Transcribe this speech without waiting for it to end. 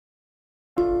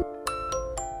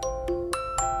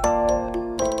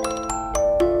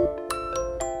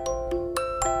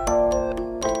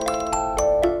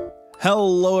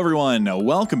Hello, everyone.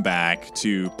 Welcome back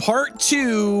to part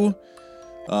 2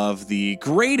 of the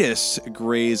greatest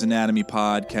Grey's Anatomy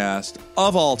podcast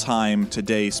of all time.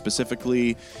 Today,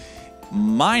 specifically,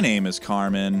 my name is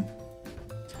Carmen.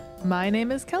 My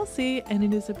name is Kelsey, and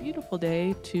it is a beautiful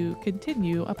day to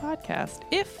continue a podcast.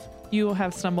 If you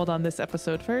have stumbled on this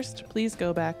episode first, please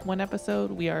go back one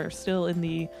episode. We are still in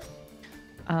the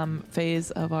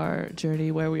phase of our journey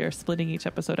where we are splitting each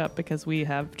episode up because we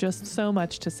have just so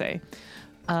much to say.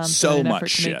 So in an much effort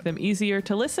to shit. make them easier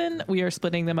to listen, we are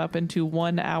splitting them up into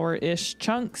 1 hour-ish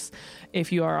chunks.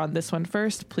 If you are on this one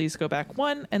first, please go back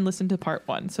one and listen to part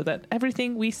 1 so that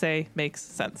everything we say makes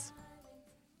sense.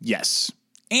 Yes.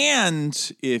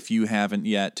 And if you haven't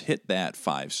yet, hit that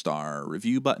 5-star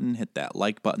review button, hit that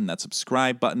like button, that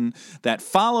subscribe button, that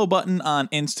follow button on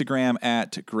Instagram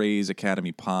at Grey's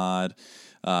Academy Pod.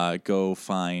 Go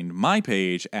find my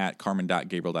page at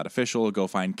carmen.gabriel.official. Go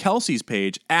find Kelsey's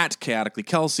page at chaotically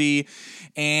Kelsey.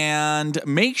 And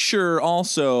make sure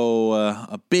also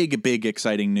a big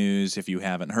exciting news. If you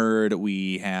haven't heard,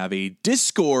 we have a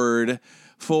Discord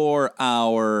for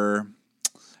our...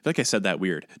 I feel like I said that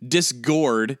weird.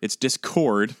 Discord. It's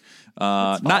Discord.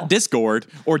 Not Discord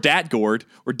or Datgord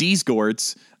or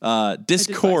Discords.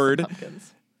 Discord.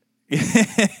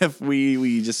 If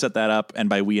we just set that up, and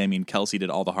by we I mean Kelsey did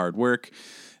all the hard work.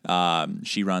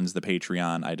 She runs the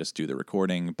Patreon. I just do the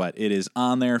recording, but it is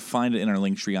on there. Find it in our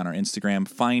link tree on our Instagram.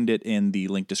 Find it in the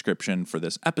link description for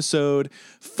this episode.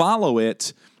 Follow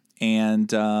it.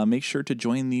 And make sure to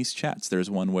join these chats. There's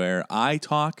one where I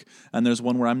talk, and there's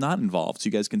one where I'm not involved. So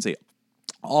you guys can say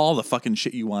all the fucking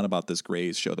shit you want about this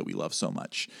Grey's show that we love so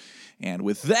much. And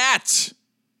with that,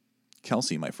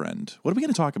 Kelsey, my friend, what are we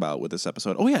going to talk about with this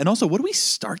episode? Oh, yeah, and also, what do we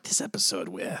start this episode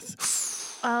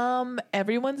with?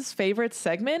 Everyone's favorite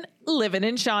segment, Living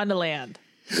in Shondaland.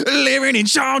 Living in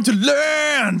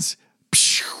Shondaland!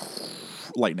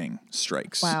 Lightning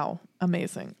strikes. Wow,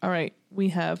 amazing. All right, we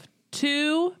have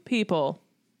 2 people,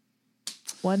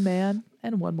 1 man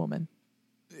and 1 woman.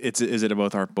 Is it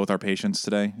both our patients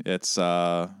today? It's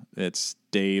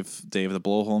Dave the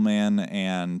Blowhole Man,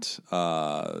 and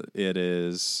it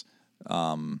is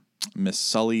Miss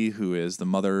Sully, who is the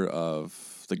mother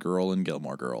of the girl in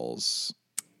Gilmore Girls.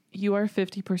 You are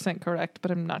 50% correct,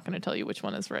 but I'm not going to tell you which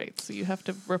one is right. So you have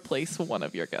to replace one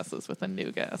of your guesses with a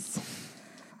new guess.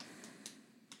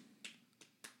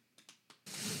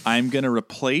 I'm going to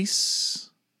replace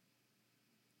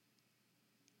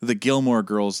the Gilmore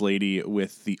Girls lady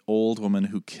with the old woman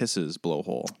who kisses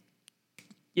Blowhole.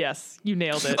 Yes, you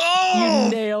nailed it. Oh!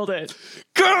 You nailed it.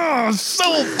 God,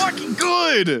 so fucking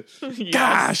good. Yes.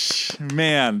 Gosh,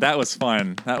 man, that was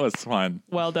fun.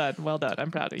 Well done.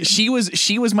 I'm proud of you. She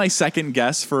was my second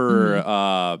guess for,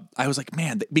 I was like,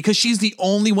 man, because she's the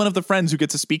only one of the friends who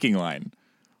gets a speaking line.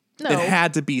 No. It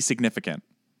had to be significant.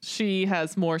 She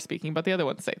has more speaking, but the other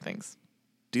ones say things.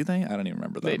 Do they? I don't even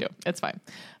remember them. They do. It's fine.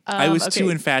 I was too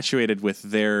infatuated with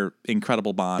their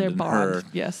incredible bond and her.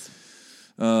 Yes.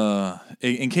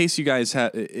 In case you guys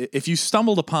if you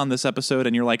stumbled upon this episode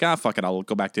and you're like, fuck it, I'll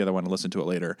go back to the other one and listen to it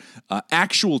later.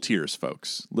 Actual tears,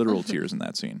 folks. Literal tears in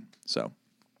that scene. So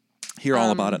hear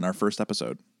all about it in our first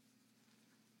episode.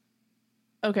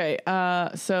 Okay.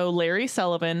 So Larry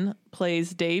Sullivan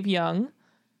plays Dave Young.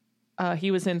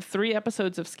 He was in 3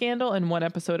 episodes of Scandal and 1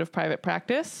 episode of Private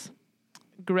Practice.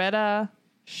 Greta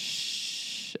Sechetta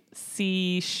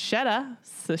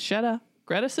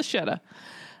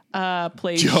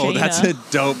plays Joe, Shayna. that's a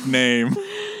dope name.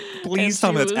 Please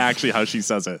tell me that's was- actually how she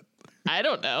says it. I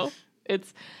don't know.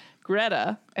 It's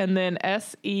Greta and then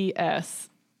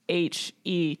Sesheta.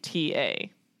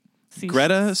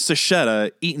 Greta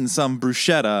Sechetta eating some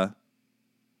bruschetta,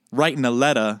 writing a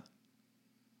letter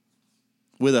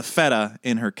with a feta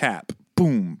in her cap.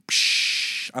 Boom.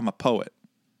 Psh, I'm a poet.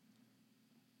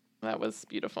 That was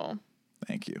beautiful.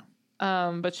 Thank you.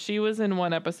 But she was in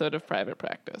 1 episode of Private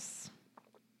Practice.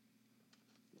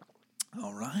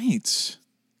 All right.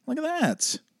 Look at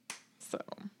that. So,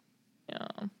 yeah.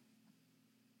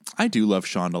 I do love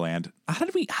Shondaland. How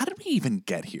did we even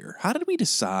get here? How did we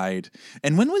decide?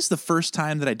 And when was the first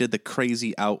time that I did the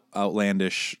crazy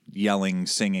outlandish yelling,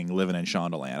 singing, living in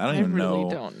Shondaland? I I really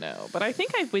don't know. But I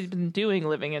think I've been doing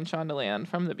Living in Shondaland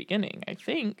from the beginning, I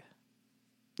think.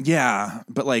 Yeah,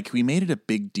 but like we made it a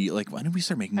big deal. Like when did we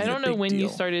start making it a big deal? I don't know when you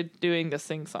started doing the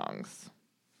sing songs,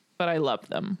 but I love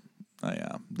them. Oh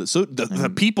yeah.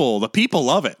 The people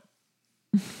love it.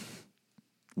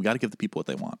 We got to give the people what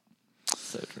they want.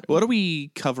 So true. What are we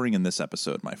covering in this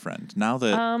episode, my friend? Now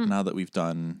that we've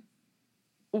done,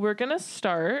 we're gonna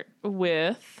start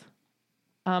with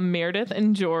Meredith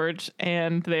and George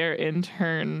and their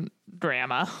intern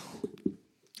drama.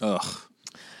 Ugh.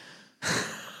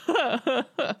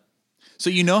 So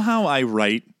you know how I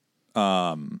write,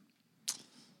 have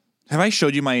I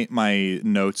showed you my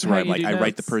notes where I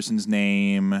write the person's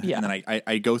name and then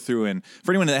I go through, and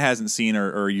for anyone that hasn't seen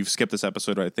or you've skipped this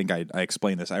episode, I think I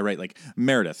explained this. I write like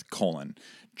Meredith,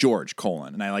 George,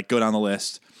 and I like go down the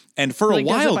list. And for a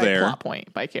while there, plot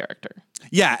point by character.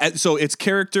 Yeah. So it's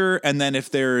character. And then if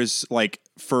there's like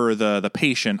for the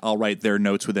patient, I'll write their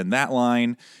notes within that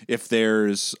line. If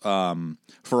there's,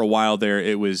 for a while there,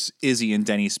 it was Izzy and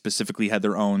Denny specifically had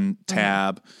their own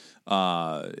tab.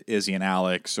 Izzy and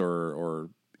Alex or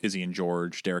Izzy and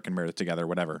George, Derek and Meredith together,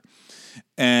 whatever.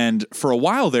 And for a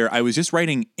while there, I was just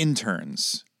writing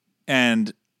interns,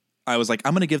 and I was like,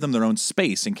 I'm going to give them their own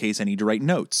space in case I need to write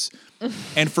notes.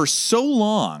 And for so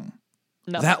long,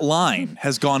 that line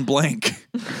has gone blank.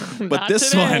 But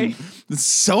this one,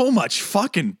 so much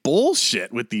fucking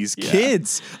bullshit with these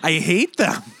kids. I hate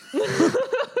them.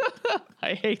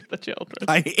 I hate the children.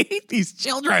 I hate these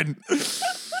children.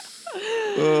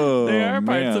 There are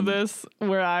parts of this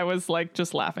where I was like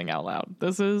just laughing out loud.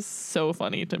 This is so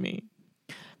funny to me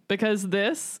because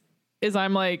this is,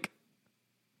 I'm like,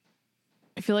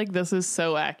 I feel like this is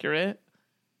so accurate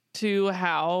to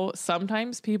how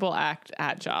sometimes people act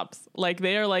at jobs. Like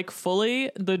they are like fully,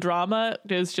 the drama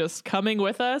is just coming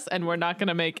with us and we're not going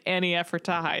to make any effort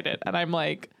to hide it. And I'm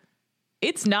like,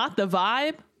 it's not the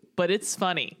vibe, but it's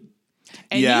funny.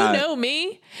 And you know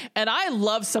me, and I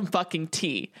love some fucking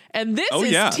tea. And this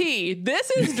is tea.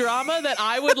 This is drama that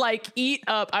I would like eat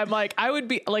up. I'm like, I would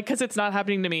be like, because it's not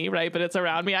happening to me, right? But it's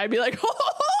around me. I'd be like,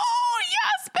 oh,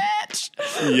 yes, bitch.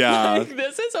 Yeah. Like,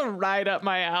 this is a right up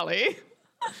my alley.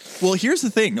 Well, here's the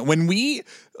thing. When we,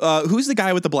 who's the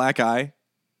guy with the black eye?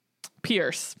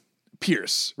 Pierce,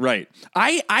 right.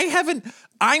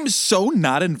 I'm so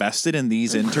not invested in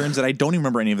these interns that I don't even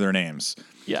remember any of their names.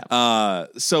 Yeah.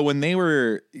 So when they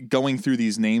were going through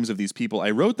these names of these people,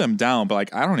 I wrote them down, but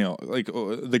like, I don't know, like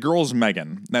the girl's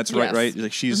Megan. That's right, right?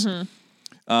 Like she's,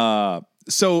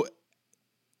 so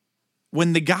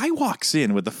when the guy walks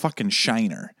in with the fucking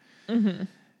shiner and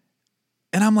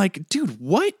I'm like, dude,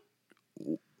 what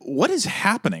is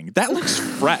happening? That looks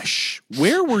fresh.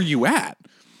 Where were you at?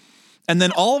 And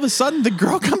then all of a sudden, the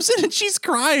girl comes in and she's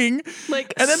crying.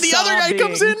 Like, and then the other guy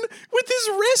comes in with his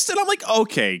wrist. And I'm like,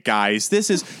 okay, guys, this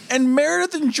is... And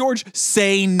Meredith and George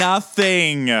say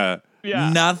nothing. Yeah.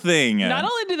 Nothing. Not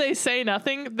only do they say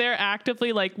nothing, they're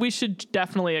actively like, we should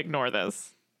definitely ignore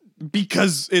this.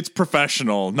 Because it's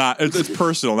professional. It's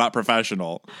personal, not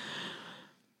professional.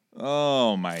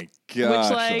 Oh my gosh.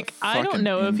 Which, like, I don't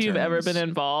know if you've ever been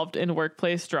involved in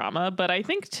workplace drama, but I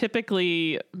think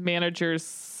typically managers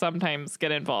sometimes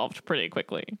get involved pretty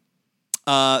quickly.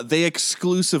 They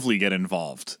exclusively get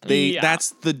involved. That's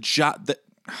the job that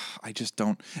I just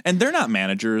don't. And they're not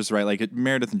managers, right? Like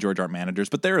Meredith and George aren't managers,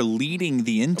 but they're leading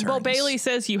the interns. Well, Bailey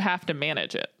says you have to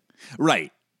manage it.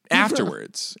 Right.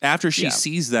 Afterwards, after she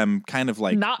sees them kind of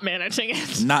like not managing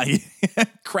it, not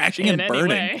crashing and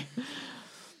burning.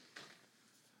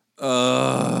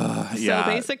 So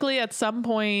basically at some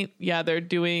point, they're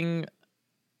doing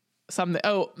something.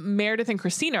 Oh, Meredith and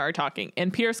Christina are talking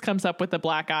and Pierce comes up with a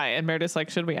black eye and Meredith's like,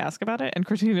 should we ask about it? And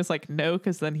Christina's like, no,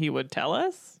 because then he would tell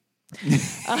us.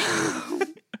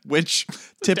 Which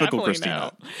typical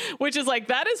Christina. No. Which is like,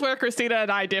 that is where Christina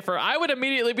and I differ. I would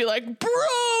immediately be like, bro,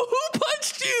 who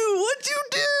punched you? What'd you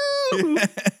do?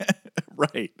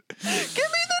 Right. Give me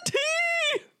the tea.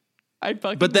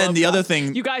 But then the other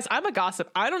thing, you guys, I'm a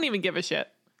gossip. I don't even give a shit.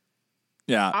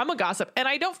 Yeah. I'm a gossip and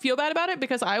I don't feel bad about it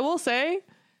because I will say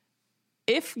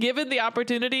if given the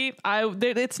opportunity,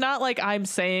 it's not like I'm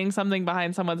saying something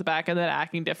behind someone's back and then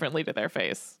acting differently to their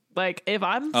face. Like if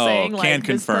I'm saying like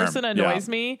this person annoys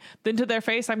me, then to their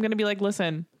face, I'm going to be like,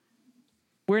 listen,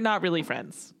 we're not really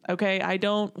friends. Okay.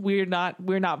 We're not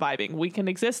vibing. We can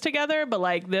exist together, but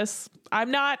like this,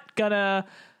 I'm not gonna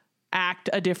act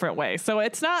a different way. So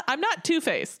I'm not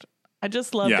two-faced. I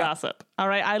just love gossip. All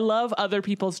right. I love other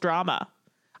people's drama.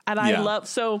 And I love,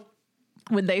 so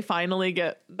when they finally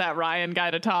get that Ryan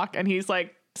guy to talk and he's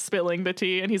like spilling the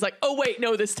tea and he's like, oh wait,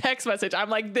 no, this text message. I'm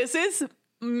like, this is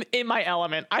in my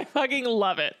element. I fucking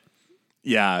love it.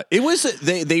 Yeah, it was,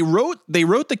 they wrote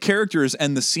the characters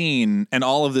and the scene and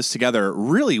all of this together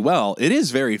really well. It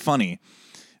is very funny.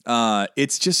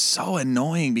 It's just so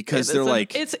annoying because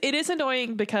it is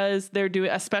annoying because they're doing,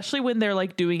 especially when they're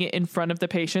like doing it in front of the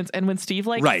patients and when Steve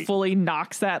fully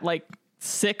knocks that like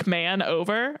sick man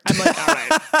over. I'm like, all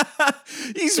right.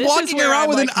 He's walking around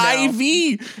with an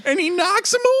IV and he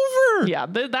knocks him over. Yeah,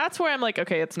 that's where I'm like,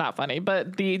 okay, it's not funny,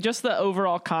 but the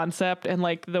overall concept and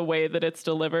like the way that it's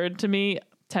delivered to me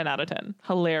 10 out of 10.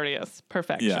 Hilarious.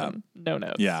 Perfection. Yeah. No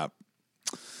notes. Yeah.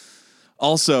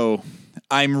 Also,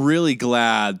 I'm really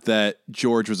glad that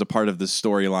George was a part of this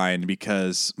storyline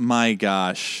because, my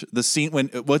gosh, the scene when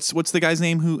what's the guy's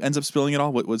name who ends up spilling it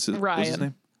all? What's his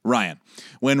name? Ryan.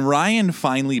 When Ryan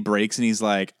finally breaks and he's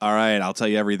like, "All right, I'll tell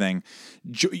you everything."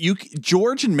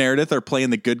 George and Meredith are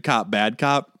playing the good cop, bad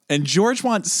cop, and George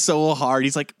wants so hard.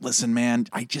 He's like, "Listen, man,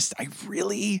 I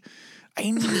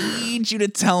need you to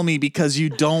tell me because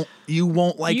you won't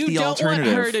like the alternative. You don't want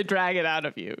her to drag it out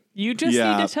of you. You just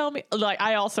need to tell me." Like,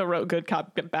 I also wrote good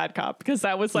cop, bad cop because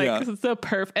that was like the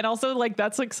perfect, and also like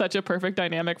that's like such a perfect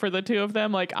dynamic for the two of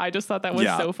them. Like, I just thought that was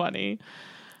so funny.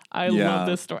 I love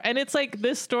this story, and it's like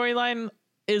this storyline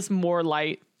is more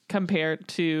light compared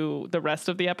to the rest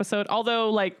of the episode.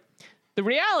 Although, like, the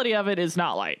reality of it is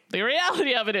not light. The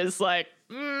reality of it is like.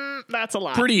 That's a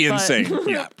lot. Pretty insane.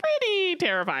 Yeah. Pretty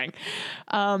terrifying.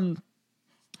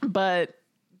 But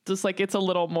just like it's a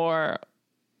little more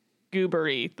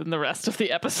goobery than the rest of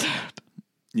the episode.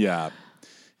 Yeah.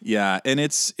 Yeah. And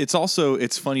it's also,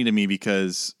 it's funny to me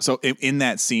because in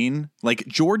that scene, like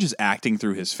George is acting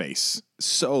through his face. It's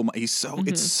so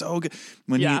good.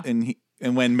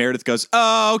 And when Meredith goes,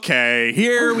 "Oh, okay,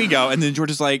 here we go." And then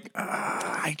George is like,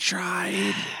 "I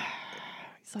tried."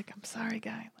 He's like, "I'm sorry,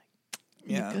 guy.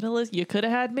 Yeah. You could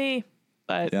have had me,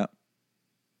 but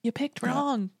you picked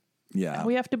wrong. Yeah. Now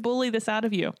we have to bully this out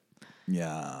of you."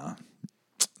 Yeah.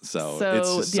 So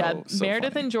it's just so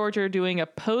Meredith funny. and George are doing a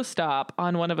post-op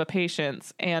on one of the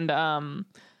patients, and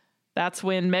that's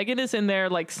when Megan is in there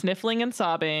like sniffling and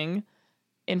sobbing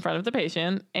in front of the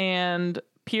patient, and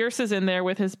Pierce is in there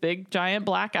with his big giant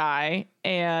black eye,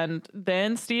 and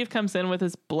then Steve comes in with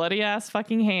his bloody ass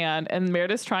fucking hand, and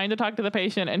Meredith's trying to talk to the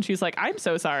patient, and she's like, "I'm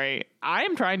so sorry. I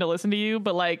am trying to listen to you,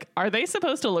 but like, are they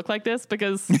supposed to look like this?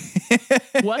 Because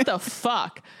what the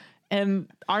fuck? And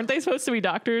aren't they supposed to be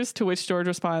doctors?" To which George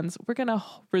responds, "We're going to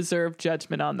reserve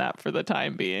judgment on that for the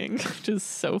time being," which is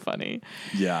so funny.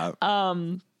 Yeah.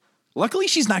 Luckily,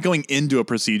 she's not going into a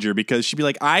procedure because she'd be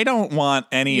like, "I don't want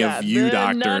any of you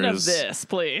doctors. None of this,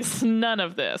 please. None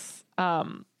of this."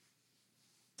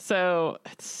 So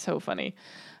it's so funny.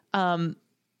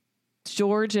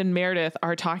 George and Meredith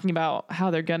are talking about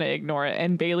how they're going to ignore it.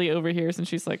 And Bailey overhears and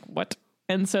she's like, "What?"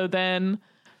 And so then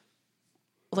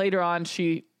later on,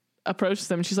 she approaches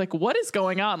them. She's like, "What is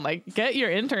going on? Like, get your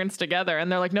interns together."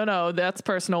 And they're like, no, that's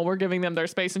personal. We're giving them their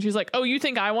space." And she's like, "Oh, you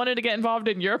think I wanted to get involved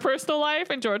in your personal life?"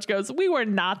 And George goes, "We were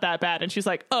not that bad." And she's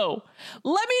like, "Oh,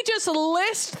 let me just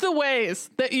list the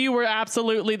ways that you were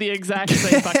absolutely the exact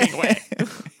same fucking way."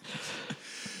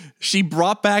 She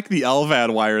brought back the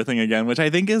LVAD wire thing again, which I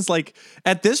think is like,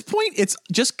 at this point, it's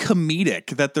just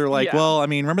comedic that they're like, well, I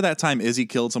mean, remember that time Izzy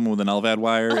killed someone with an LVAD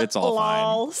wire? It's all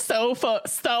fine. So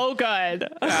good.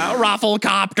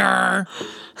 Rafflecopter.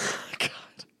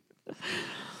 God.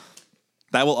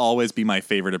 That will always be my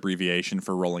favorite abbreviation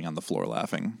for rolling on the floor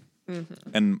laughing. Mm-hmm.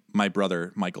 And my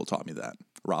brother, Michael, taught me that.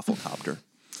 Rafflecopter.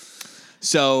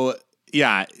 So,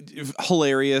 yeah,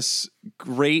 hilarious.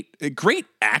 Great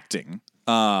acting.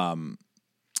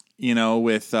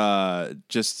 With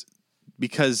just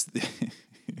because they're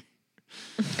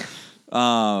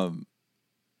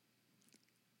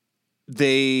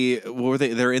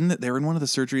in one of the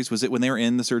surgeries. Was it when they were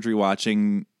in the surgery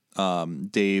watching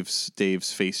Dave's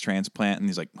face transplant, and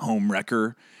he's like, "Home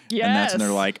wrecker." Yes. And that's when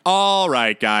they're like, "All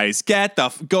right, guys,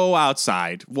 go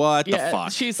outside." What the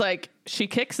fuck? She's like, she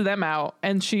kicks them out,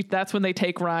 and that's when they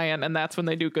take Ryan, and that's when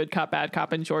they do good cop, bad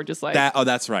cop, and George is like,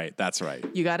 that's right.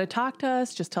 "You got to talk to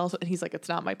us. Just tell us." And he's like, "It's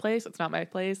not my place. It's not my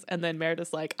place." And then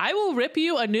Meredith's like, "I will rip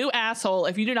you a new asshole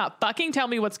if you do not fucking tell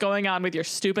me what's going on with your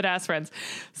stupid ass friends."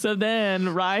 So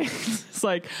then Ryan's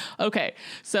like, "Okay,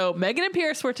 so Megan and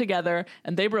Pierce were together,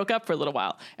 and they broke up for a little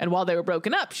while. And while they were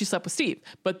broken up, she slept with Steve.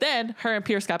 But then her and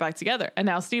Pierce got back together. And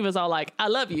now Steve is all like, 'I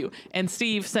love you.' And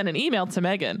Steve sent an email to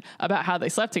Megan about how they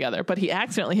slept together, but he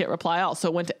accidentally hit reply all, so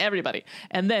it went to everybody.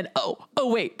 And then, oh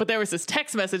wait, but there was this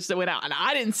text message that went out, and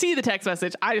I didn't see the text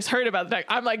message. I just heard about the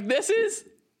text. I'm like, this is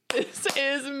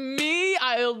me.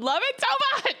 I love it so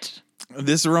much."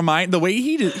 The way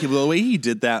he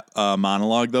did that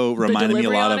monologue though reminded me a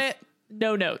lot of it,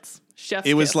 no notes. Chef's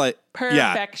it was kiss. like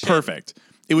Perfection. Yeah, perfect.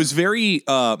 It was very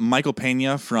Michael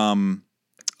Pena from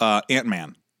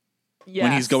Ant-Man. Yes.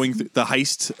 When he's going through the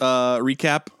heist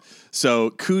recap. So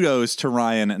kudos to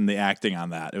Ryan and the acting on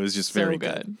that. It was just very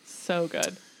good. So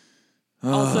good.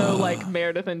 Also, like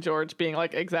Meredith and George being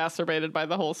like exacerbated by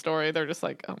the whole story. They're just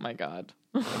like, "Oh my God."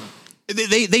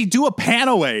 They do a pan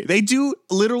away. They do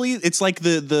literally. It's like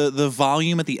the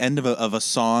volume at the end of a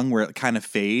song where it kind of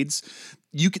fades.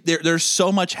 there's so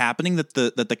much happening that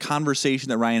the conversation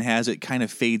that Ryan has, it kind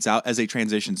of fades out as they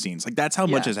transition scenes. Like that's how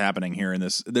much is happening here in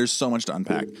this. There's so much to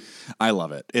unpack. I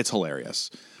love it. It's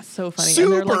hilarious. So funny.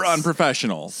 Super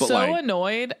unprofessional. But so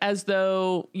annoyed, as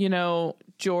though,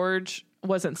 George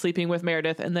wasn't sleeping with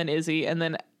Meredith and then Izzy and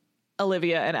then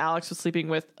Olivia, and Alex was sleeping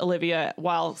with Olivia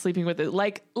while sleeping with it.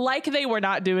 Like they were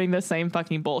not doing the same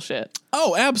fucking bullshit.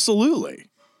 Oh, absolutely.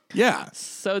 Yeah.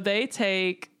 So they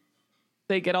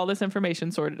get all this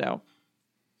information sorted out,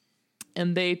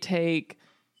 and they take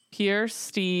Pierce,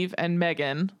 Steve, and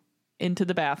Megan into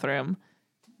the bathroom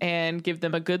and give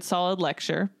them a good solid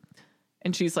lecture.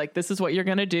 And she's like, this is what you're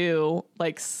going to do.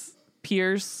 Like,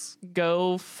 Pierce,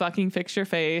 go fucking fix your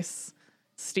face.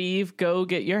 Steve, go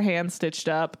get your hand stitched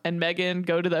up. And Megan,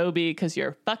 go to the OB because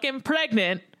you're fucking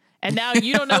pregnant. And now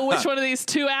you don't know which one of these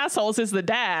two assholes is the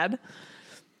dad.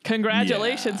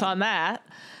 Congratulations on that.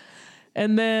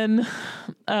 And then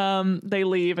they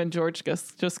leave, and George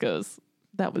just goes,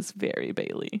 that was very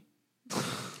Bailey.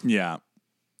 Yeah.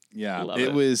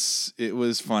 It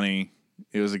was funny.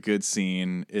 It was a good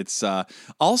scene. It's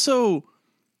also,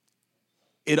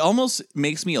 it almost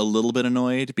makes me a little bit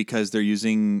annoyed because they're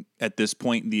using, at this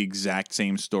point, the exact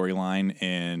same storyline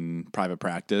in Private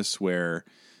Practice, where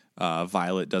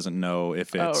Violet doesn't know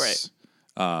if it's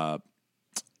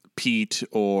Pete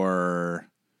or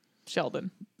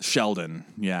Sheldon.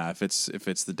 Yeah, if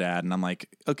it's the dad. And I'm like,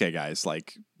 okay, guys,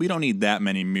 like, we don't need that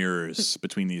many mirrors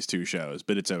between these two shows,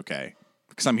 but it's okay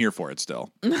because I'm here for it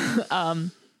still.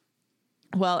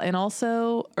 Well, and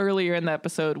also earlier in the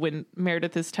episode when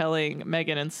Meredith is telling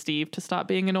Megan and Steve to stop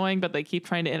being annoying, but they keep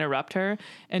trying to interrupt her,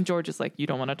 and George is like, you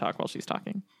don't want to talk while she's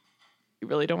talking. You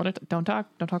really don't want to don't talk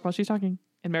while she's talking.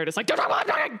 And Meredith's like, don't talk while I'm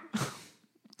talking.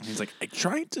 He's like, I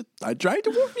tried to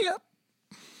warm you up.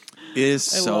 I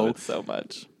love it so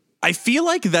much. I feel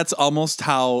like that's almost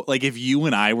how, like, if you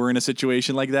and I were in a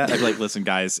situation like that, I'd be like, listen,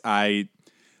 guys,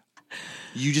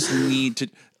 you just need to,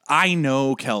 I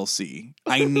know, Kelsey,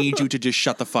 I need you to just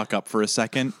shut the fuck up for a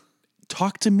second.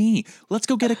 Talk to me. Let's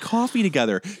go get a coffee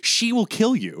together. She will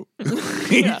kill you.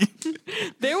 Yeah.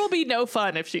 There will be no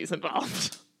fun if she's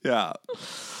involved. Yeah.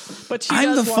 But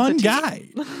I'm the fun guy.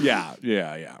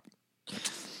 Yeah.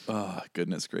 Oh,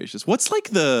 goodness gracious. What's like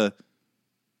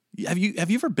have you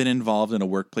ever been involved in a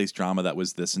workplace drama that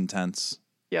was this intense?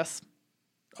 Yes.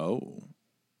 Oh.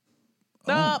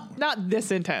 Not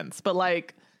this intense, but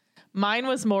like mine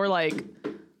was more like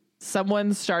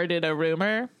someone started a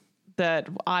rumor that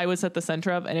I was at the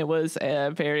center of, and it was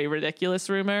a very ridiculous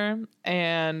rumor,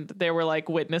 and there were like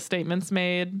witness statements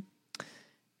made.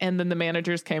 And then the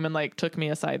managers came and like took me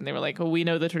aside, and they were like, well, we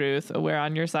know the truth. We're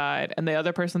on your side. And the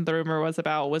other person the rumor was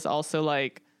about was also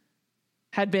like,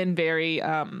 had been very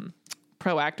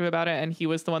proactive about it. And he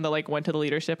was the one that like went to the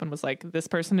leadership and was like, this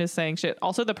person is saying shit.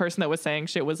 Also, the person that was saying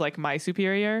shit was like my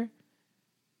superior.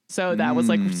 So that was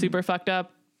like super fucked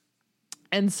up.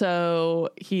 And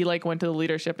so he like went to the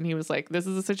leadership and he was like, this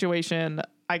is a situation.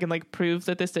 I can like prove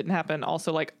that this didn't happen.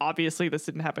 Also, like, obviously this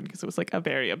didn't happen because it was like a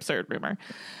very absurd rumor.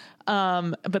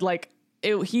 But like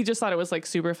he just thought it was like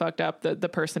super fucked up that the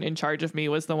person in charge of me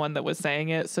was the one that was saying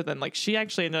it. So then like she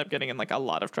actually ended up getting in like a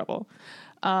lot of trouble.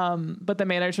 But the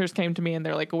managers came to me and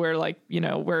they're like, we're like,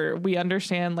 we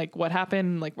understand like what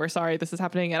happened. Like, we're sorry this is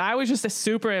happening. And I was just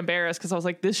super embarrassed because I was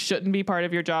like, this shouldn't be part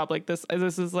of your job. Like this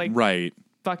is like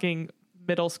fucking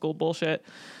middle school bullshit.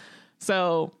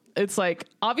 So it's like,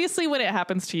 obviously when it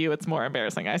happens to you, it's more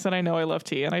embarrassing. I said, I know I love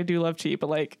tea and I do love tea, but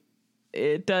like,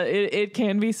 it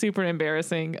can be super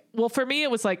embarrassing. Well, for me,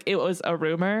 it was a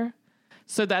rumor.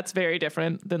 So that's very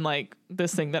different than like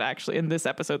this thing that actually in this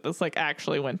episode, this like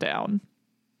actually went down.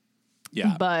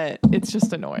 Yeah. But it's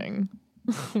just annoying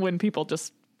when people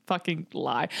just fucking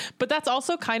lie. But that's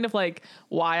also kind of like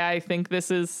why I think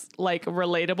this is like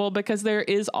relatable, because there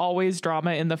is always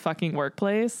drama in the fucking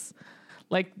workplace.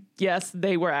 Like, yes,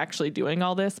 they were actually doing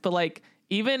all this, but like,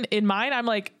 even in mine, I'm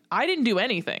like, I didn't do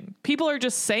anything. People are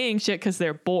just saying shit because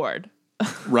they're bored.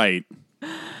 Right.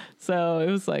 So it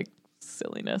was like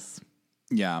silliness.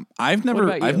 Yeah. I've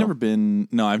never been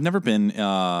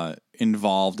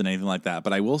involved in anything like that,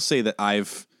 but I will say that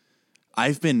I've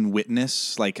been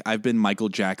witness, like I've been Michael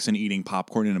Jackson eating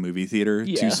popcorn in a movie theater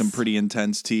to some pretty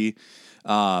intense tea.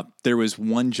 There was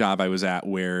one job I was at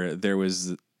where there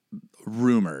was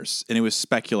rumors and it was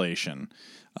speculation.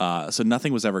 So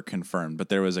nothing was ever confirmed, but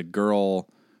there was a girl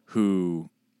who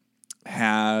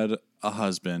had a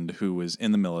husband who was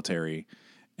in the military,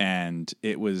 and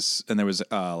there was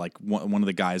like one of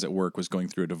the guys at work was going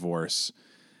through a divorce,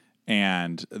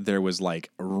 and there was like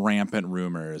rampant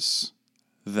rumors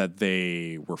that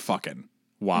they were fucking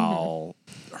while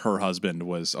her husband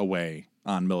was away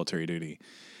on military duty.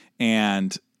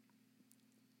 And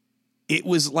it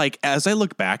was like, as I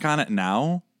look back on it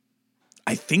now,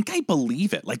 I think I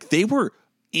believe it. Like, they were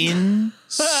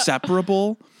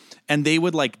inseparable and they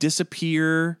would like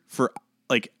disappear for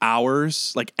like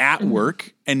hours, like at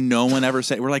work, and no one ever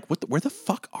said, we're like, where the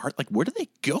fuck are, like, where do they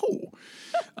go?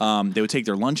 They would take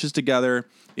their lunches together.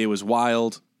 It was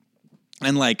wild.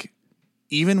 And like,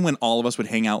 even when all of us would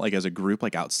hang out like as a group,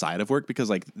 like outside of work, because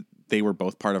like they were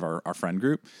both part of our friend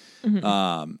group.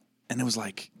 And it was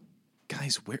like,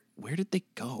 guys, where did they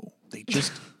go? They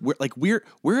just,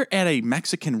 we're at a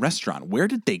Mexican restaurant. Where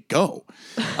did they go?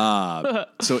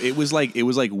 So it was like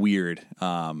weird.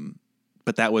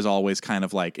 But that was always kind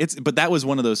of like, but that was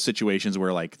one of those situations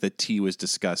where like the tea was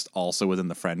discussed also within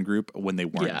the friend group when they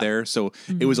weren't there. So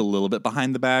it was a little bit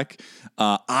behind the back.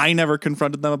 I never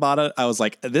confronted them about it. I was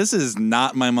like, this is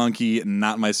not my monkey,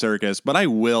 not my circus, but I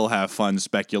will have fun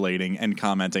speculating and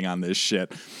commenting on this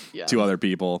shit to other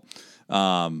people.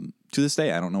 To this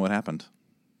day, I don't know what happened,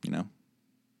 you know?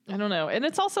 I don't know. And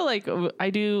it's also like, I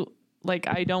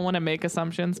don't want to make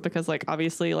assumptions because like,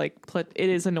 obviously like it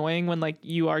is annoying when like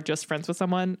you are just friends with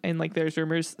someone and like there's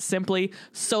rumors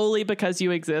solely because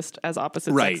you exist as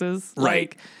opposite sexes. Right.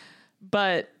 Like,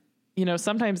 but you know,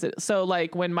 sometimes so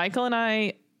like when Michael and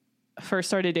I first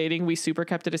started dating, we super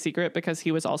kept it a secret because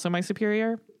he was also my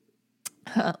superior.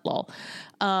 Lol.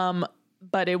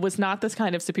 But it was not this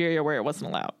kind of superior where it wasn't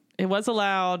allowed. It was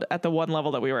allowed at the one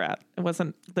level that we were at. It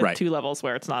wasn't the two levels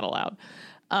where it's not allowed.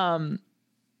 But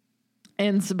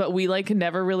we like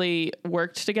never really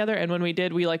worked together. And when we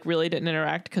did, we like really didn't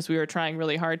interact because we were trying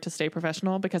really hard to stay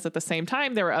professional, because at the same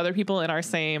time, there were other people in our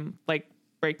same like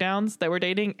breakdowns that were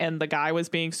dating. And the guy was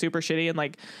being super shitty and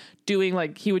like doing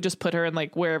like, he would just put her in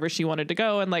like wherever she wanted to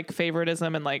go and like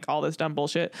favoritism and like all this dumb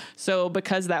bullshit. So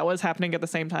because that was happening at the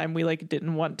same time, we like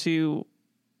didn't want to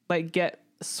like get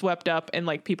swept up and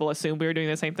like people assumed we were doing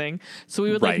the same thing. So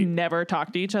we would like never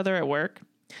talk to each other at work.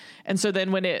 And so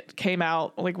then when it came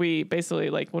out, like we basically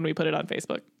like when we put it on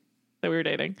Facebook that we were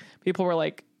dating, people were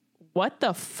like, what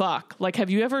the fuck? Like, have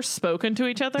you ever spoken to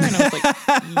each other? And I was like,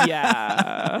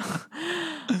 yeah.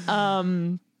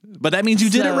 But that means you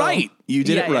did it right. You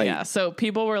did it right. Yeah. So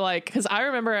people were like, because I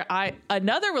remember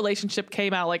another relationship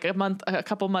came out like a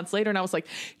couple months later, and I was like,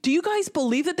 do you guys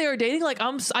believe that they were dating? Like,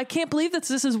 I can't believe that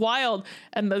this is wild.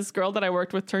 And this girl that I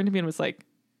worked with turned to me and was like,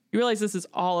 you realize this is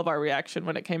all of our reaction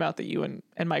when it came out that you and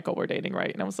Michael were dating,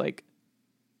 right? And I was like,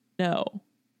 no,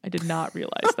 I did not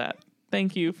realize that.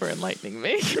 Thank you for enlightening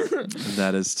me.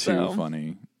 That is too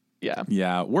funny. Yeah.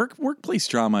 Yeah. Workplace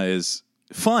drama is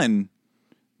fun,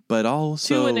 but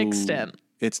also to an extent.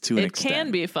 It's to an extent. It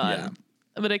can be fun,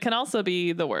 but it can also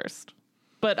be the worst.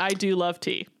 But I do love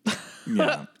tea.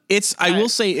 Yeah. I will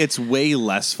say it's way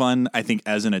less fun, I think,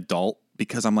 as an adult.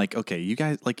 Because I'm like, okay, you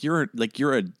guys,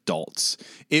 you're adults.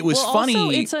 It was funny. Also,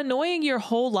 it's annoying your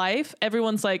whole life.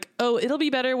 Everyone's like, oh, it'll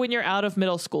be better when you're out of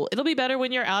middle school. It'll be better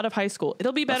when you're out of high school.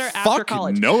 It'll be better after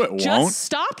college. No, it won't. Just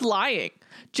stop lying.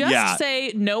 Just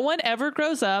say no one ever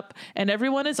grows up and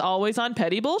everyone is always on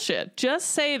petty bullshit. Just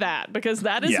say that, because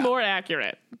that is more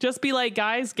accurate. Just be like,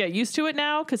 guys, get used to it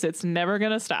now because it's never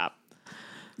going to stop.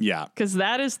 Yeah. Because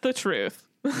that is the truth.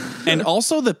 And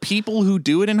also the people who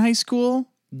do it in high school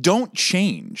don't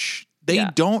change. They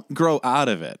don't grow out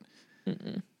of it.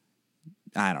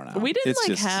 I don't know. We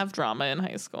didn't have drama in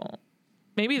high school.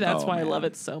 Maybe that's why I love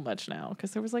it so much now,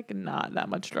 because there was like not that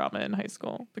much drama in high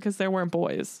school because there weren't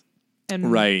boys. And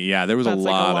there was a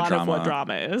lot of drama. Of what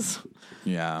drama is.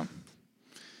 Yeah.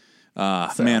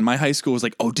 Man, my high school was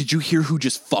like, oh, did you hear who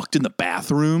just fucked in the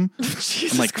bathroom?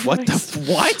 I'm like, Christ.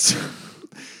 What?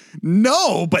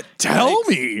 No, but tell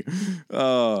me.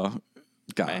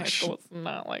 Gosh. My high school was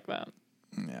not like that.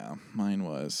 Yeah, mine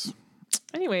was.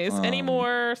 Anyways, any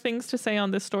more things to say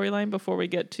on this storyline before we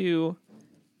get to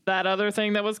that other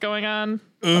thing that was going on?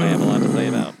 I have a lot to say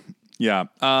about. Yeah.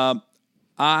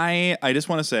 I just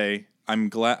want to say I'm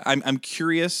glad. I'm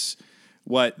curious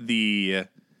what the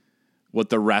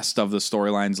rest of the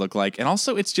storylines look like, and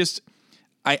also it's just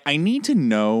I need to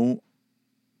know,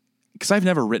 because I've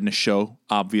never written a show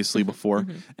obviously before,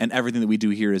 and everything that we do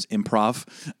here is improv.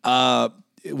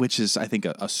 Which is, I think,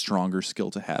 a stronger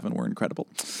skill to have, and we're incredible.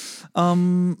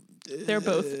 They're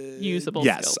both usable skills.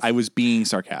 Yes, I was being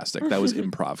sarcastic. That was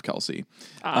improv, Kelsey.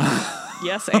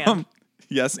 Yes, and.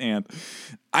 Yes, and.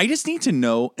 I just need to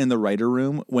know in the writer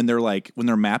room when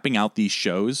they're mapping out these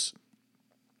shows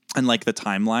and like the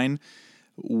timeline,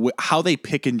 how they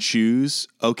pick and choose.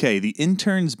 Okay, the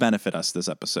interns benefit us this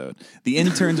episode. The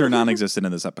interns are non-existent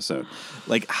in this episode.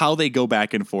 Like how they go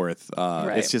back and forth.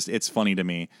 Right. It's funny to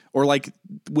me. Or like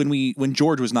when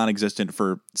George was non-existent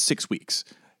for 6 weeks.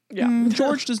 Yeah.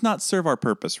 George does not serve our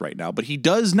purpose right now, but he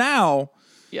does now.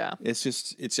 Yeah.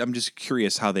 I'm just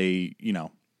curious how they,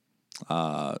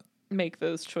 make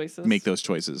those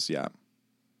choices. Yeah.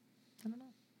 I don't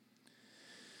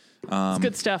know. It's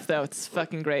good stuff though. It's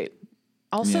fucking great.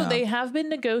 Also, they have been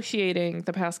negotiating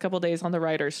the past couple days on the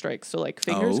writers' strike. So, like,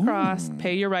 fingers crossed,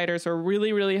 pay your writers. We're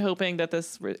really, really hoping that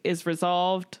this is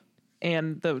resolved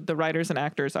and the writers and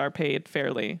actors are paid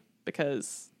fairly,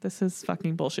 because this is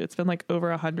fucking bullshit. It's been like over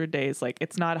 100 days. Like,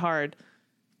 it's not hard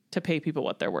to pay people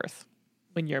what they're worth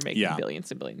when you're making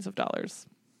billions and billions of dollars.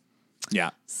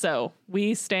 Yeah. So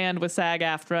we stand with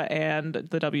SAG-AFTRA and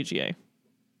the WGA.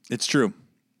 It's true.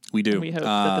 We do. And we hope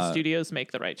that the studios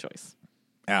make the right choice.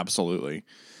 Absolutely.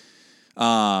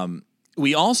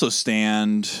 We also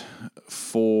stand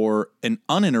for an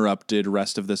uninterrupted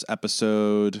rest of this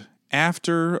episode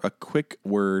after a quick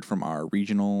word from our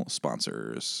regional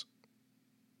sponsors.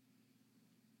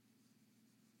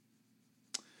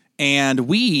 And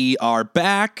we are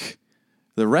back.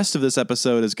 The rest of this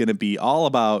episode is going to be all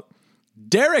about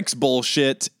Derek's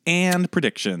bullshit and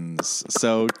predictions.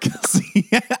 So,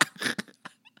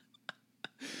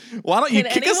 why don't you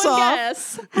kick us off?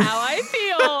 Guess how I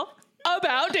feel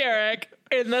about Derek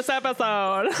in this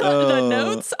episode? The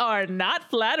notes are not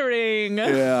flattering.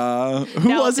 Yeah.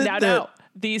 Who was it? No.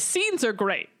 These scenes are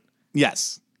great.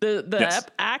 Yes. The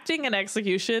acting and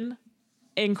execution,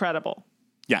 incredible.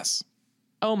 Yes.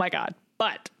 Oh my God.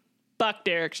 But fuck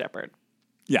Derek Shepherd.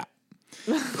 Yeah.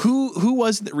 Who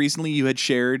was that recently you had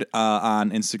shared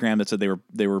on Instagram that said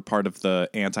they were part of the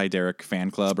anti-Derek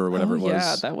fan club or whatever it was?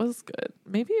 Yeah, that was good.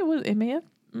 Maybe it may have.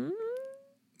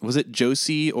 Was it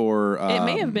Josie or? It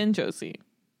may have been Josie.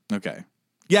 Okay.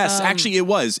 Yes, actually it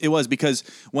was. It was because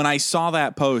when I saw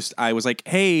that post, I was like,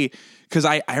 hey, because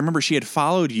I remember she had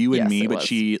followed you and me, but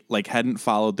she like hadn't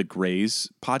followed the Grey's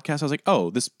podcast. I was like, oh,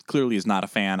 this clearly is not a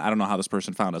fan. I don't know how this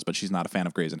person found us, but she's not a fan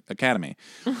of Grey's Academy.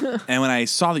 And when I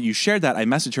saw that you shared that, I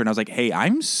messaged her and I was like, hey,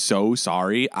 I'm so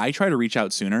sorry. I tried to reach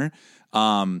out sooner.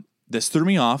 This threw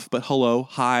me off, but hello,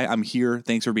 hi, I'm here.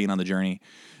 Thanks for being on the journey.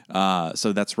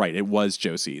 So that's right. It was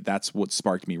Josie. That's what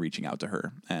sparked me reaching out to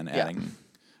her and adding.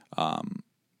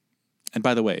 And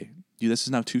by the way, this is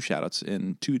now 2 shout-outs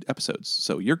in 2 episodes.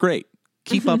 So you're great.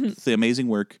 Keep up the amazing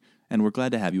work, and we're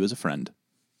glad to have you as a friend.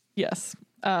 Yes.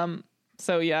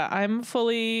 So, yeah, I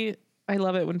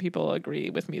love it when people agree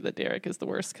with me that Derek is the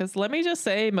worst, because let me just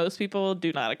say, most people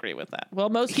do not agree with that. Well,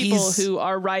 most people who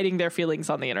are writing their feelings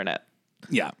on the internet.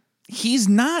 Yeah. He's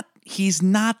not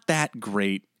that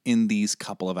great in these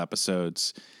couple of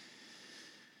episodes.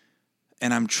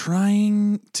 And I'm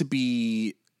trying to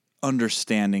be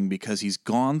understanding because he's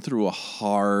gone through a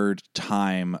hard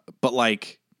time, but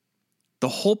like the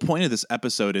whole point of this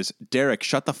episode is Derek,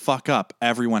 shut the fuck up.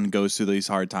 Everyone goes through these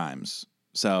hard times.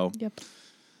 So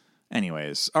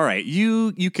anyways, all right,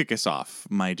 you kick us off,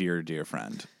 my dear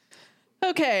friend.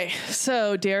 Okay,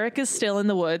 so Derek is still in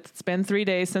the woods. It's been 3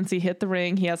 days since he hit the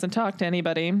ring. He hasn't talked to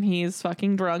anybody. He's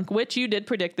fucking drunk, which you did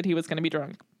predict that he was going to be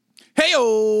drunk.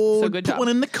 Hey-o! So good job. Put one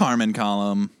in the Carmen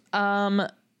column.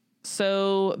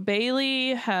 So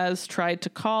Bailey has tried to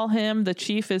call him. The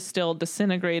chief is still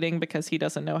disintegrating because he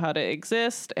doesn't know how to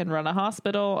exist and run a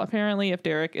hospital, apparently, if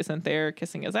Derek isn't there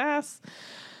kissing his ass.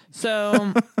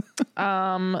 So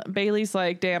Bailey's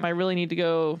like, damn, I really need to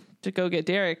go get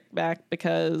Derek back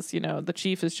because, the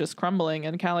chief is just crumbling.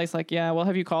 And Callie's like, yeah, well,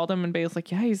 have you called him? And Bailey's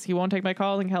like, yeah, he won't take my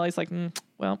call. And Callie's like,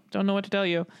 well, don't know what to tell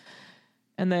you.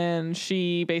 And then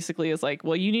she basically is like,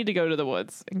 well, you need to go to the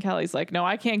woods. And Callie's like, no,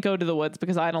 I can't go to the woods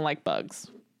because I don't like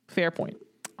bugs. Fair point,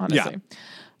 honestly.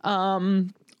 Yeah.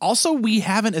 Also, we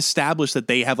haven't established that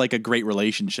they have like a great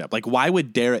relationship. Like, why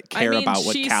would Derek care about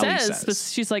what Callie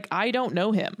says? She's like, I don't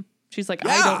know him. She's like,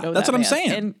 I don't know that's that what man. I'm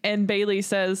saying. And Bailey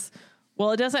says,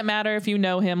 well, it doesn't matter if you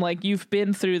know him. Like, you've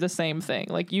been through the same thing.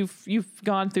 Like, you've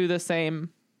gone through the same,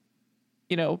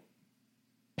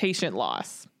 patient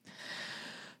loss.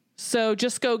 So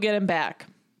just go get him back.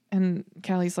 And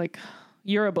Callie's like,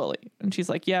 you're a bully. And she's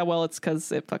like, yeah, well, it's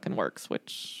because it fucking works,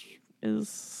 which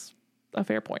is a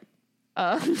fair point.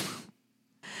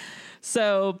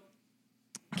 So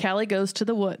Callie goes to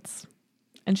the woods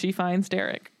and she finds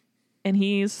Derek. And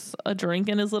he's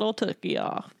drinking his little tookie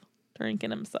off,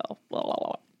 drinking himself. Blah, blah,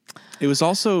 blah. It was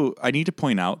also, I need to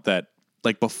point out that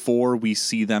like before we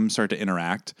see them start to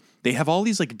interact, they have all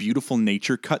these like beautiful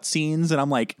nature cutscenes, and I'm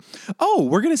like, oh,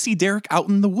 we're gonna see Derek out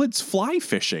in the woods fly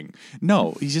fishing.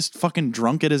 No, he's just fucking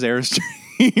drunk at his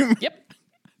Airstream.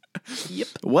 Yep.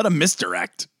 What a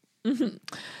misdirect.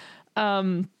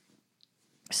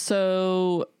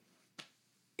 So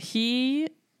he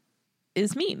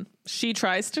is mean. She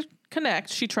tries to connect.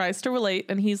 She tries to relate.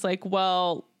 And he's like,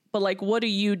 well, but like, what do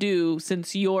you do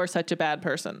since you're such a bad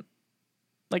person?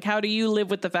 Like, how do you live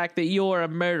with the fact that you're a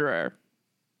murderer?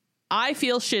 I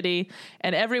feel shitty,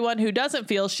 and everyone who doesn't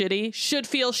feel shitty should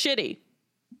feel shitty.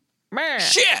 Meh.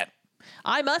 Shit.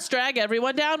 I must drag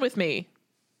everyone down with me.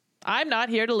 I'm not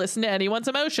here to listen to anyone's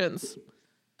emotions.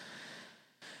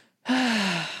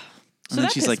 And then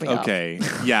she's like, okay,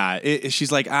 yeah.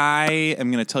 She's like, I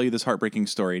am going to tell you this heartbreaking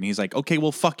story. And he's like, okay,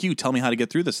 well, fuck you. Tell me how to get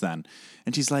through this then.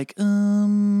 And she's like,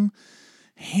 hand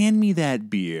me that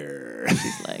beer.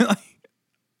 She's like,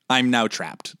 I'm now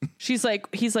trapped. He's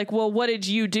like, well, what did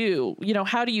you do? You know,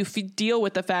 how do you deal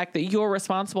with the fact that you're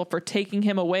responsible for taking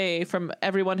him away from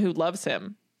everyone who loves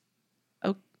him?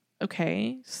 Oh,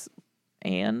 okay.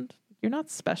 And you're not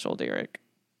special, Derek.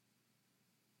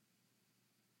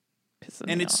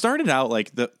 And it started out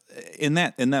like in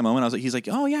that moment, I was like, he's like,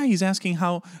 oh yeah, he's asking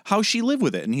how she lived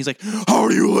with it, and he's like, how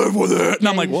do you live with it? And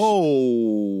I'm like,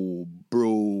 whoa,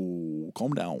 bro,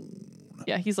 calm down.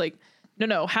 Yeah, he's like,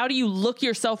 no, how do you look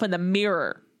yourself in the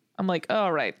mirror? I'm like,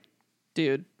 all right,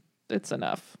 dude, it's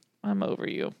enough. I'm over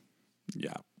you.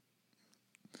 Yeah,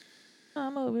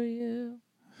 I'm over you.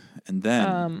 And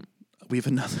then we have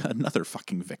another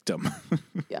fucking victim.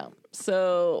 Yeah.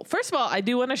 So first of all, I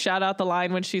do want to shout out the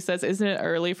line when she says, isn't it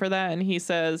early for that? And he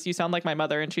says, you sound like my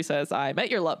mother. And she says, I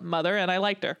met your mother and I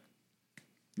liked her.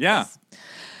 Yeah.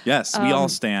 Yes. We all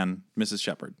stan Mrs.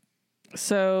 Shepherd.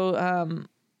 So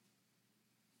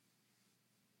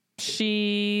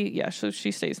she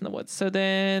stays in the woods. So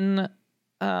then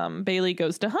Bailey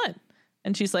goes to hunt.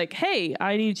 And she's like, hey,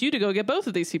 I need you to go get both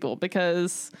of these people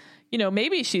because, you know,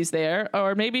 maybe she's there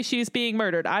or maybe she's being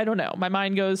murdered. I don't know. My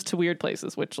mind goes to weird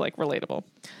places, which like relatable.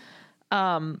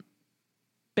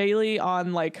 Bailey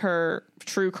on like her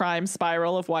true crime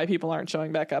spiral of why people aren't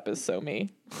showing back up is so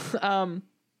me.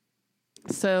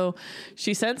 So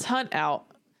she sends Hunt out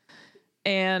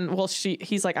and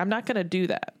he's like, I'm not going to do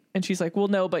that. And she's like, well,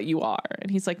 no, but you are.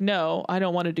 And he's like, no, I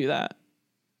don't want to do that.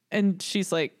 And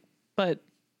she's like, but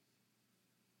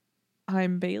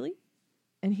I'm Bailey.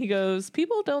 And he goes,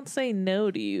 people don't say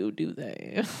no to you, do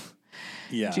they?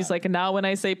 Yeah. And she's like, not when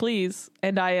I say please.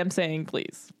 And I am saying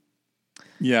please.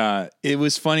 Yeah. It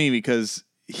was funny because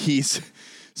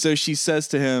so she says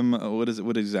to him,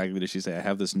 what exactly did she say? I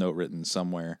have this note written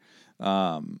somewhere.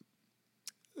 But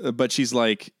she's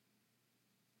like,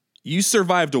 you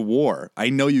survived a war. I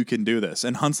know you can do this.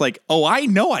 And Hunt's like, oh, I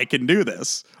know I can do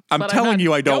this. I'm telling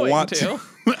you I don't want to.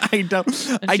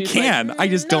 I can. Like, I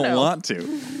just don't want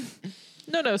to.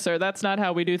 No, sir. That's not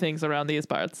how we do things around these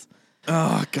parts.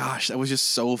 Oh, gosh. That was just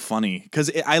so funny. Because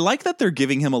I like that they're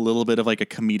giving him a little bit of like a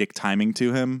comedic timing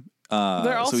to him.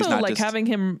 They're also so like having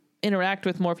him interact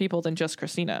with more people than just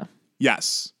Christina.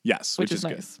 Yes. Which is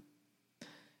nice. Good.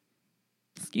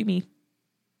 Excuse me.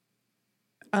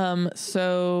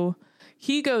 So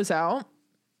he goes out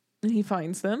and he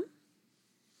finds them.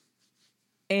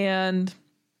 And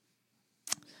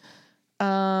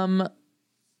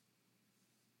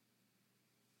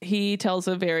he tells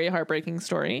a very heartbreaking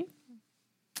story.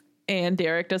 And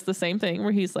Derek does the same thing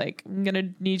where he's like, I'm going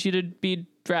to need you to be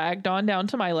dragged on down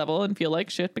to my level and feel like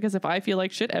shit, because if I feel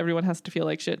like shit, everyone has to feel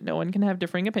like shit. No one can have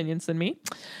differing opinions than me.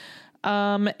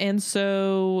 And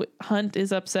so Hunt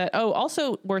is upset. Oh,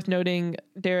 also worth noting,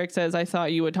 Derek says, I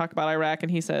thought you would talk about Iraq.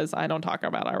 And he says, I don't talk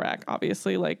about Iraq,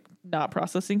 obviously, like not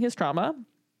processing his trauma.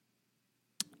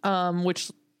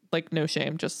 Which like no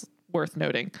shame, just worth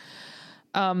noting.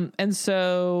 And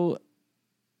so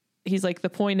he's like, the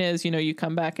point is, you know, you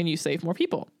come back and you save more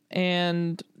people.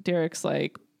 And Derek's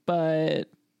like, but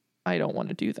I don't want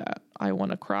to do that. I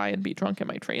want to cry and be drunk in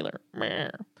my trailer.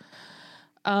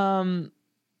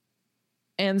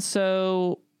 And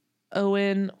so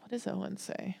Owen, what does Owen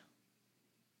say?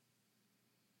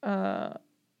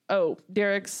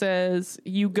 Derek says,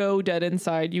 you go dead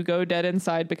inside. You go dead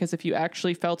inside because if you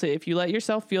actually felt it, if you let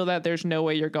yourself feel that, there's no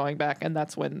way you're going back. And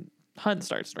that's when Hunt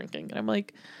starts drinking. And I'm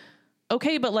like,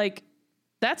 okay, but like,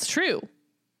 that's true.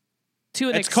 To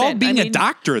an extent. It's called being a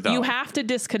doctor, though. You have to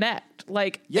disconnect.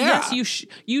 Like, yes,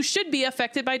 you should be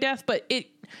affected by death, but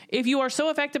if you are so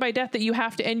affected by death that you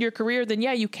have to end your career, then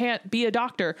yeah, you can't be a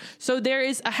doctor. So there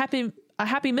is a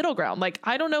happy middle ground. Like,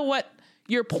 I don't know what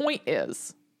your point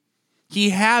is.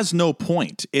 He has no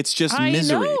point. It's just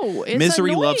misery. It's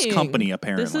misery annoying. loves company,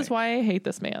 apparently. This is why I hate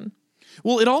this man.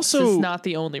 Well, it This also is not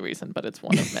the only reason, but it's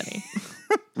one of many.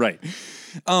 right.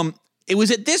 It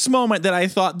was at this moment that I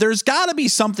thought there's got to be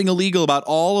something illegal about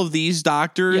all of these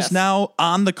doctors now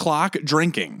on the clock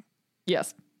drinking.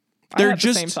 Yes. They're I had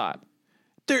just the same thought.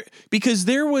 Because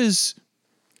there was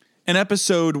an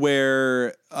episode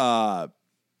where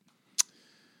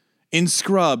in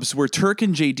Scrubs where Turk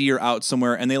and JD are out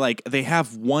somewhere and they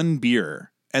have one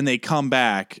beer and they come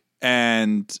back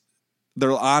and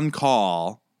they're on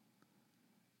call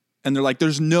and they're like,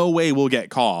 there's no way we'll get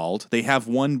called. They have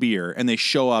one beer and they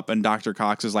show up and Dr.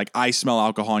 Cox is like, I smell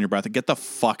alcohol in your breath. Get the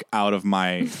fuck out of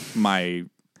my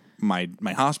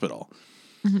hospital.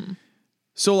 Mm-hmm.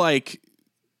 So like,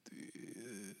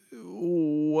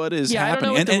 what is happening? I don't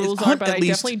know what the rules are, but I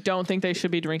least, definitely don't think they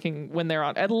should be drinking when they're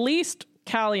on. At least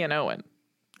Callie and Owen.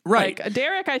 Right. Like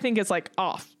Derek, I think is like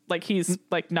off. Like he's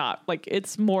like not. Like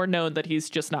it's more known that he's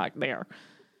just not there.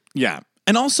 Yeah.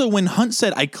 And also when Hunt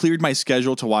said, I cleared my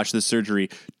schedule to watch this surgery,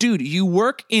 dude, you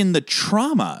work in the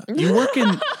trauma. You work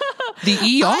in the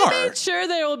ER. I made sure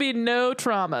there will be no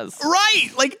traumas. Right.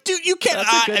 Like, dude, you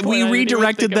can't. We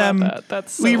redirected them.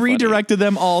 That's so we funny. redirected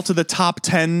them all to the top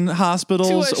 10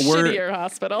 hospitals. To a shittier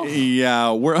hospital.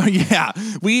 Yeah.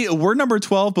 We're number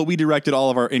 12, but we directed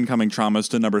all of our incoming traumas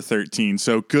to number 13.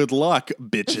 So good luck,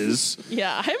 bitches.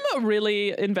 Yeah. I'm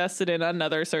really invested in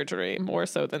another surgery more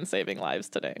so than saving lives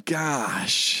today.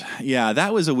 Gosh. Yeah.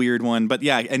 That was a weird one. But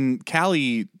yeah. And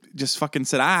Callie just fucking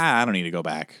said, I don't need to go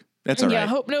back. That's all right. Yeah, I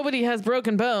hope nobody has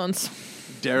broken bones.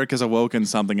 Derek has awoken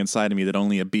something inside of me that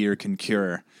only a beer can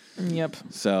cure. Yep.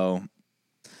 So,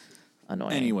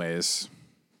 annoying. Anyways.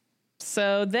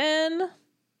 So then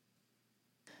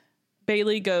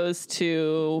Bailey goes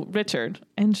to Richard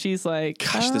and she's like,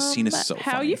 gosh, this scene is so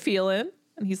how funny. you feeling?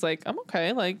 And he's like, I'm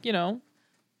okay. Like,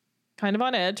 kind of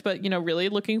on edge, but, really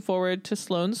looking forward to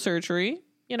Sloane's surgery,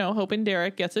 hoping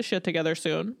Derek gets his shit together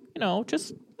soon,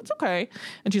 just, it's okay.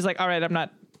 And she's like, all right, I'm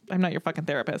not your fucking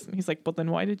therapist. And he's like, well,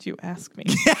 then why did you ask me?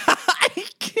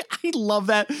 I love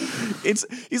that.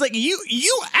 He's like,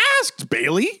 you asked,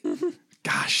 Bailey.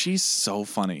 Gosh, she's so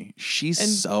funny.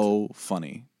 So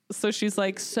funny. So she's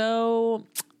like, so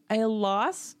I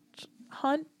lost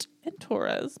Hunt and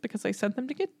Torres because I sent them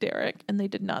to get Derek and they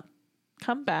did not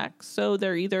come back. So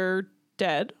they're either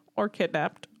dead or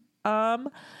kidnapped.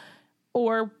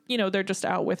 Or, they're just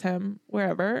out with him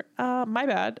wherever. My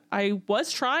bad. I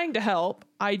was trying to help.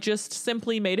 I just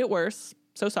simply made it worse.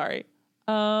 So sorry.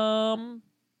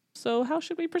 So how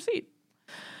should we proceed?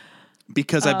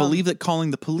 Because I believe that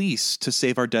calling the police to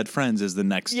save our dead friends is the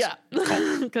next. Yeah.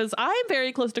 Because I'm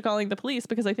very close to calling the police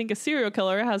because I think a serial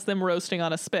killer has them roasting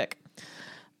on a spick.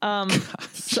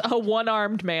 So a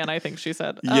one-armed man, I think she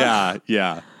said.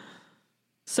 Yeah.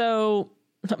 So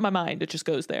my mind, it just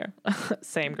goes there.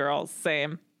 Same girls,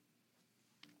 same.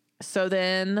 So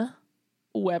then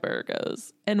Weber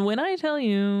goes. And when I tell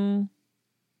you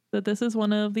that this is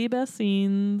one of the best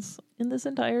scenes in this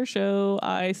entire show,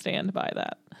 I stand by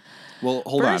that. Well,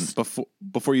 hold on.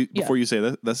 Before you say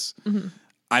this, mm-hmm.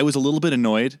 I was a little bit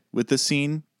annoyed with this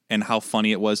scene and how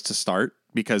funny it was to start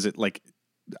because it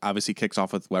obviously kicks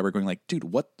off with Weber going like, dude,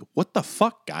 what the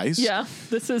fuck, guys? Yeah,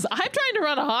 I'm trying to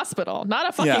run a hospital, not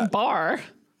a fucking bar.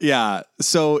 Yeah.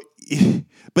 So,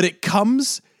 but it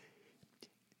comes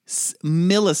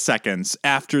milliseconds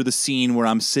after the scene where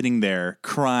I'm sitting there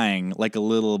crying like a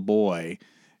little boy.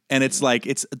 And it's like,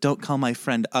 don't call my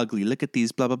friend ugly. Look at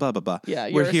these blah, blah, blah, blah, blah. Yeah,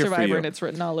 you're a survivor and it's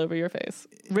written all over your face.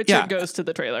 Richard goes to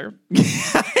the trailer.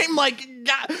 I'm like,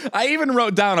 I even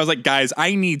wrote down, I was like, guys,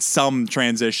 I need some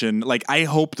transition. Like, I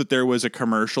hope that there was a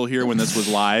commercial here when this was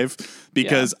live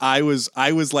because I was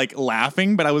like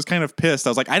laughing, but I was kind of pissed. I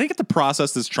was like, I didn't get to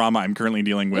process this trauma I'm currently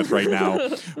dealing with right now,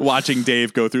 watching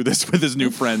Dave go through this with his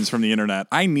new friends from the internet.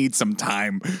 I need some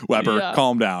time, Weber.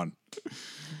 Calm down.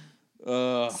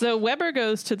 So Weber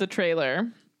goes to the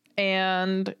trailer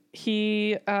and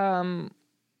he's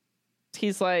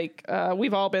like,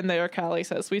 we've all been there. Callie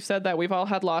says, we've said that we've all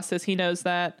had losses. He knows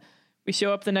that. We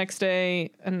show up the next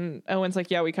day and Owen's like,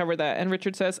 yeah, we covered that. And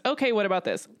Richard says, okay, what about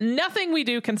this? Nothing we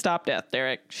do can stop death,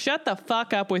 Derek. Shut the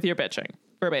fuck up with your bitching.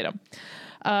 Verbatim.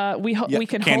 We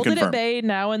can hold it at bay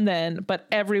now and then, but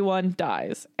everyone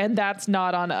dies. And that's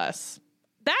not on us.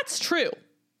 That's true.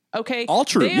 Okay. All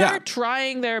true. They are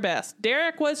trying their best.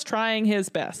 Derek was trying his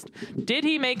best. Did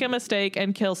he make a mistake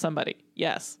and kill somebody?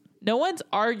 Yes. No one's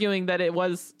arguing that it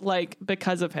was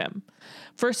because of him.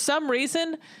 For some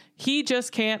reason, he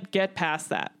just can't get past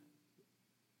that.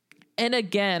 And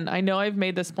again, I know I've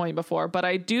made this point before, but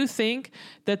I do think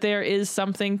that there is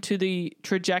something to the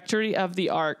trajectory of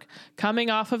the arc coming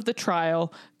off of the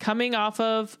trial, coming off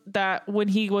of that when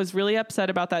he was really upset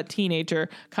about that teenager,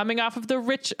 coming off of the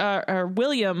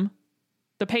William,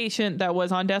 the patient that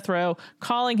was on death row,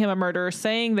 calling him a murderer,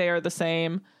 saying they are the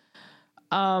same.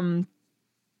 And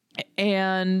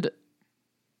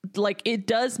like, it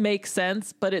does make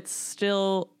sense, but it's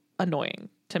still annoying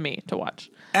to me to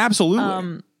watch.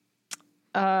 Absolutely.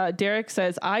 Derek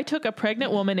says, I took a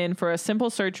pregnant woman in for a simple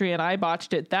surgery and I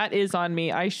botched it. That is on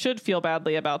me. I should feel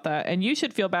badly about that. And you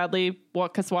should feel badly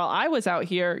because while I was out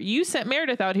here, you sent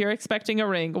Meredith out here expecting a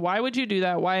ring. Why would you do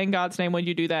that? Why in God's name would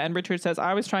you do that? And Richard says,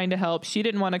 I was trying to help. She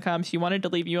didn't want to come. She wanted to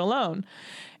leave you alone.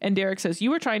 And Derek says,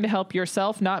 you were trying to help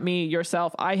yourself, not me,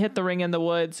 yourself. I hit the ring in the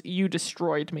woods. You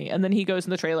destroyed me. And then he goes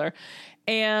in the trailer.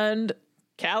 And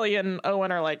Callie and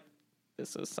Owen are like,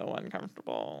 this is so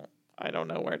uncomfortable. I don't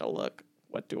know where to look.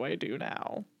 What do I do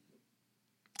now?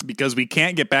 Because we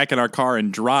can't get back in our car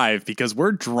and drive because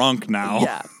we're drunk now.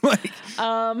 Yeah.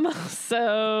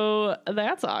 So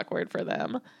that's awkward for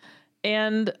them.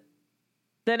 And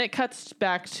then it cuts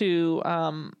back to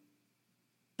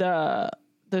the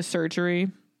surgery.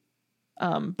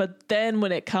 But then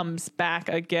when it comes back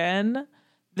again,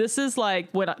 this is like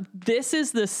this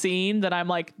is the scene that I'm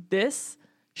like, this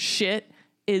shit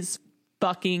is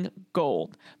fucking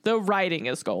gold. The writing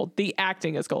is gold. The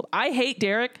acting is gold. I hate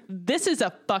Derek. This is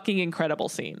a fucking incredible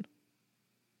scene.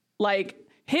 Like,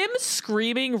 him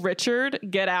screaming Richard,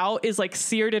 get out, is like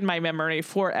seared in my memory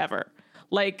forever.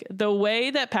 Like, the way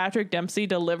that Patrick Dempsey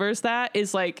delivers that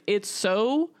is like, it's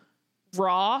so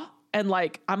raw. And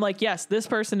like, I'm like, yes, this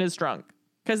person is drunk.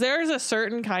 Because there is a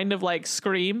certain kind of like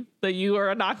scream that you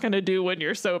are not going to do when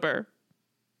you're sober.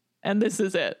 And this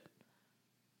is it.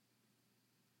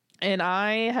 And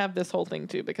I have this whole thing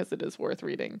too, because it is worth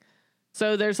reading.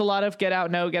 So there's a lot of get out,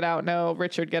 no,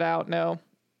 Richard, get out, no.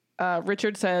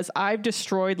 Richard says, I've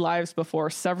destroyed lives before,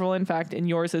 several, in fact, and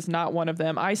yours is not one of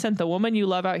them. I sent the woman you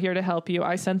love out here to help you.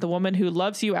 I sent the woman who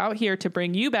loves you out here to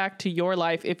bring you back to your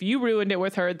life. If you ruined it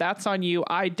with her, that's on you.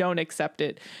 I don't accept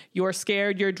it. You're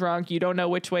scared. You're drunk. You don't know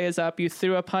which way is up. You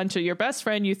threw a punch at your best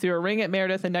friend. You threw a ring at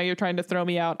Meredith, and now you're trying to throw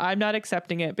me out. I'm not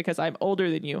accepting it because I'm older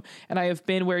than you, and I have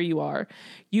been where you are.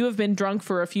 You have been drunk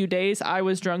for a few days. I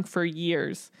was drunk for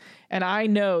years. And I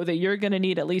know that you're going to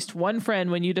need at least one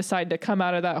friend when you decide to come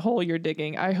out of that hole you're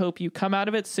digging. I hope you come out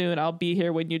of it soon. I'll be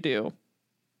here when you do.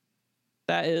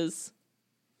 That is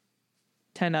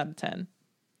 10 out of 10.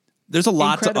 There's a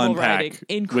lot incredible to unpack writing,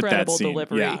 incredible with that scene.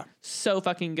 delivery. Yeah. So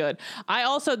fucking good.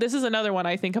 This is another one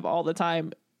I think of all the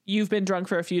time. You've been drunk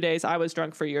for a few days. I was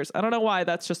drunk for years. I don't know why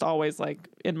that's just always like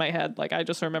in my head. Like, I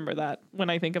just remember that when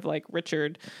I think of like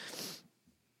Richard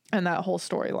and that whole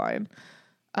storyline.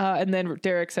 And then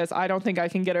Derek says, I don't think I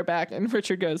can get her back. And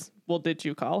Richard goes, well, did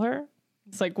you call her?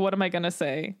 It's like, what am I going to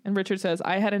say? And Richard says,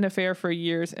 I had an affair for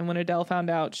years. And when Adele found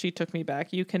out, she took me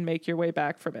back. You can make your way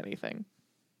back from anything.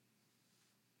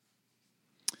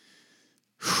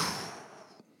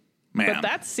 Man. But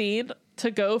that scene to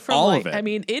go from all like, of it. I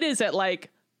mean, it is at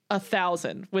like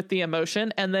 1,000 with the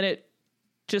emotion. And then it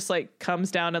just like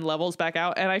comes down and levels back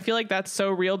out. And I feel like that's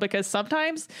so real because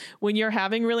sometimes when you're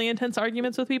having really intense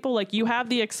arguments with people, like you have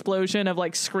the explosion of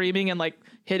like screaming and like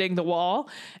hitting the wall.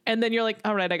 And then you're like,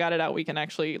 all right, I got it out. We can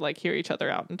actually like hear each other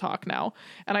out and talk now.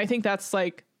 And I think that's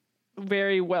like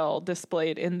very well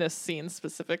displayed in this scene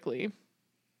specifically.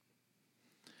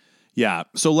 Yeah.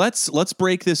 So let's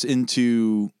break this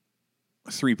into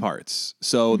 3 parts.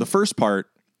 So the first part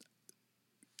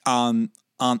on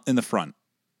in the front,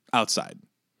 outside.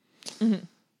 Mm-hmm.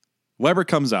 Weber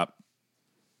comes up,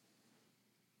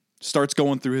 starts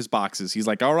going through his boxes. He's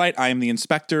like, all right, I am the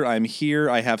inspector. I'm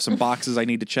here. I have some boxes I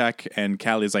need to check. And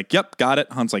Callie's like, yep, got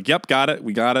it. Hunt's like, yep, got it.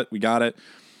 We got it.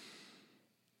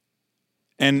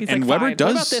 And like, Weber fine. does.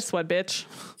 What about this one, bitch?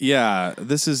 Yeah,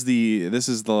 this is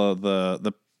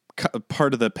the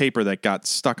part of the paper that got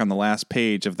stuck on the last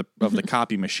page of the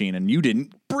copy machine, and you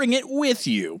didn't bring it with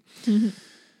you.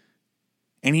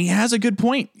 And he has a good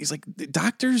point. He's like,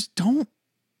 doctors don't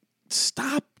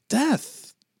stop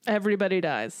death. Everybody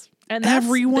dies. And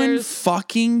everyone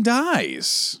fucking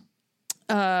dies.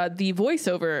 The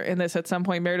voiceover in this at some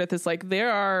point, Meredith is like,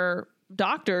 there are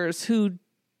doctors who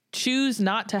choose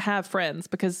not to have friends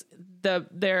because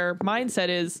their mindset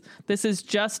is, this is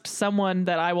just someone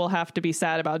that I will have to be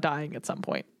sad about dying at some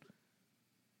point.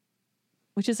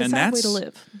 Which is a sad way to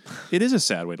live. It is a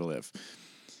sad way to live.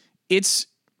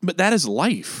 But that is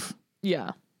life.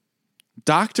 Yeah.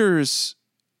 Doctors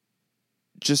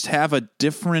just have a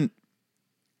different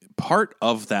part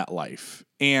of that life.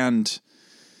 And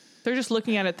They're just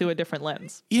looking at it through a different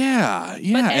lens. Yeah.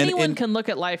 But anyone can look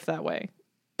at life that way,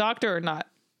 doctor or not.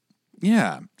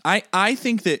 Yeah. I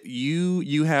think that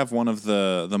you have one of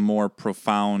the more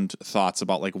profound thoughts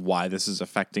about like why this is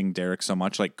affecting Derek so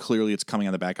much. Like clearly it's coming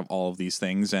on the back of all of these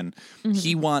things, and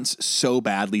he wants so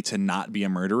badly to not be a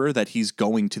murderer that he's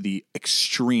going to the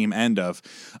extreme end of,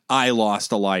 I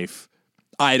lost a life.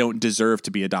 I don't deserve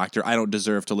to be a doctor. I don't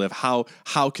deserve to live. How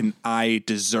can I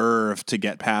deserve to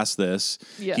get past this?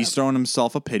 Yeah. He's throwing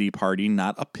himself a pity party,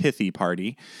 not a pithy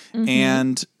party.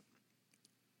 And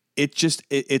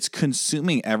it's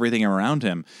consuming everything around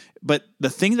him. But the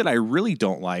thing that I really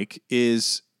don't like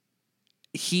is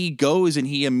he goes and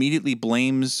he immediately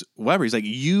blames Weber. He's like,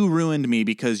 you ruined me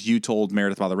because you told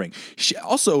Meredith about the ring.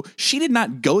 She did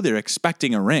not go there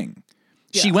expecting a ring.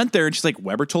 Yeah. She went there and she's like,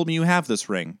 Weber told me you have this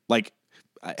ring. Like,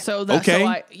 so that's okay.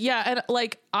 And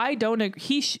like, I don't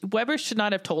agree. Weber should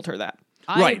not have told her that.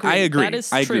 I agree. That is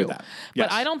true. I agree with that. Yes.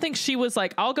 But I don't think she was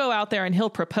like, I'll go out there and he'll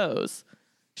propose.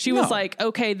 She was like,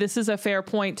 okay, this is a fair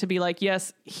point to be like,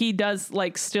 yes, he does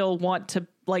like still want to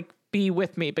like be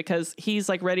with me because he's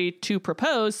like ready to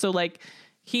propose. So like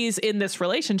he's in this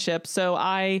relationship. So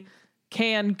I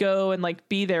can go and like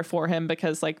be there for him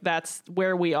because like that's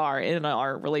where we are in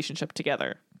our relationship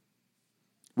together.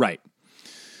 Right.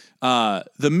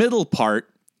 The middle part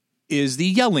is the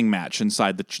yelling match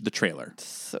inside the trailer.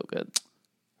 So good.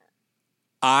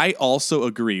 I also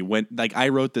agree. When like I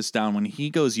wrote this down, when he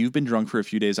goes, "You've been drunk for a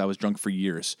few days. I was drunk for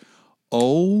years."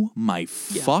 Oh my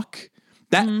fuck!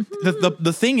 That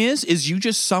the thing is you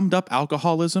just summed up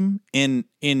alcoholism in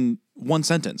one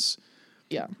sentence.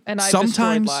 Yeah, and I've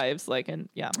destroyed lives.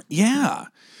 Yeah.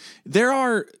 There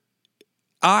are.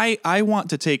 I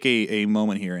want to take a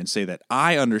moment here and say that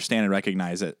I understand and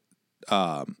recognize that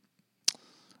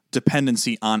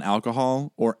dependency on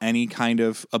alcohol or any kind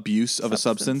of abuse of a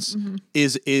substance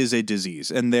is a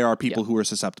disease. And there are people who are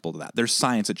susceptible to that. There's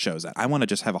science that shows that. I want to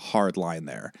just have a hard line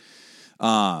there.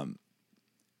 The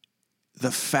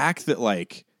fact that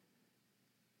like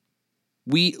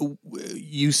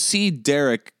you see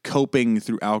Derek coping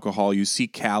through alcohol. You see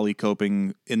Callie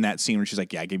coping in that scene where she's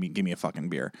like, yeah, give me a fucking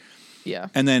beer. Yeah.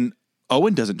 And then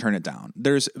Owen doesn't turn it down.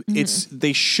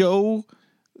 They show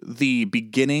the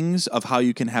beginnings of how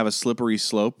you can have a slippery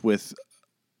slope with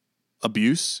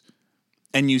abuse,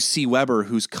 and you see Weber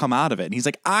who's come out of it and he's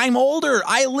like, I'm older,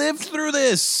 I lived through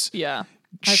this. Yeah.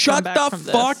 Shut the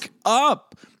fuck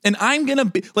up. And I'm gonna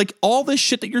be like, all this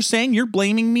shit that you're saying, you're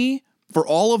blaming me for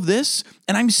all of this,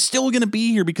 and I'm still gonna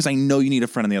be here because I know you need a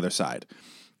friend on the other side.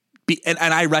 And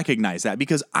I recognize that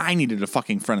because I needed a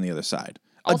fucking friend on the other side.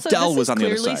 Also, Adele was on the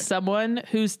other side. Clearly someone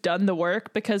who's done the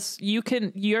work, because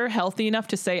you're healthy enough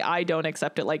to say, I don't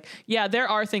accept it. Like, yeah, there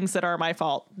are things that are my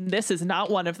fault. This is not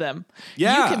one of them.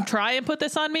 Yeah. You can try and put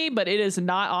this on me, but it is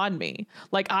not on me.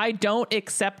 Like, I don't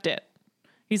accept it.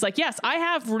 He's like, yes, I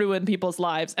have ruined people's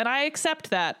lives and I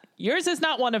accept that. Yours is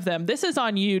not one of them. This is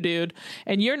on you, dude.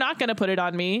 And you're not going to put it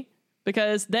on me.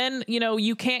 Because then,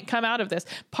 you can't come out of this.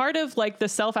 Part of like the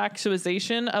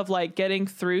self-actualization of like getting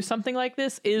through something like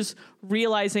this is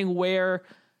realizing where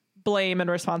blame and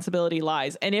responsibility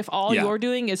lies. And if all you're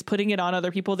doing is putting it on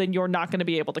other people, then you're not going to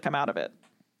be able to come out of it.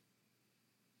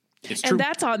 It's true. And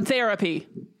that's on therapy.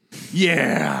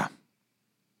 Yeah.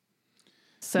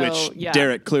 So, which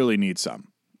Derek clearly needs some.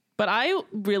 But I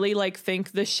really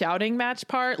think the shouting match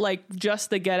part, like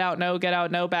just the get out, no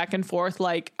back and forth.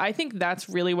 Like, I think that's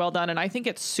really well done. And I think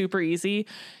it's super easy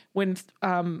when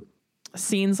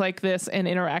scenes like this and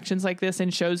interactions like this in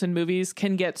shows and movies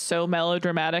can get so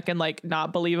melodramatic and like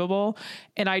not believable.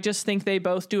 And I just think they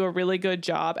both do a really good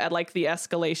job at like the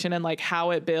escalation and like how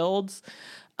it builds.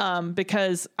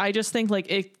 Because I just think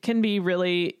like it can be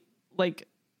really like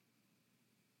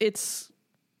it's,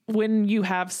 when you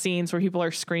have scenes where people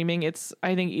are screaming, it's,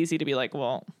 I think, easy to be like,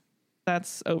 well,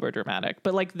 that's over dramatic.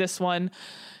 But like this one,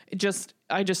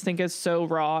 I just think is so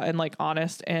raw and like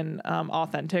honest and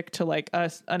authentic to like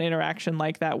an interaction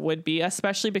like that would be,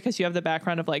 especially because you have the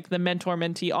background of like the mentor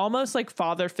mentee, almost like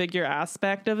father figure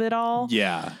aspect of it all.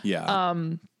 Yeah. Yeah.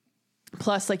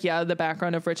 Plus like, the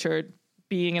background of Richard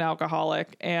being an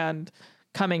alcoholic and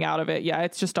coming out of it. Yeah.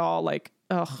 It's just all like,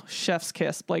 chef's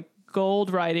kiss, like,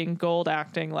 gold writing, gold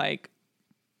acting, like,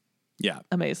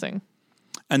 amazing.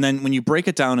 And then when you break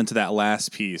it down into that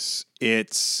last piece,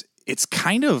 it's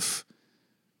kind of,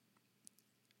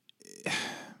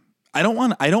 I don't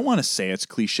want to say it's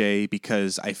cliche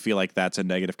because I feel like that's a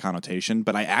negative connotation,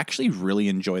 but I actually really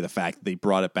enjoy the fact that they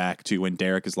brought it back to when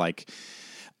Derek is like,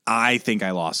 I think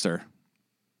I lost her.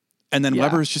 And then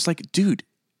Weber is just like, dude,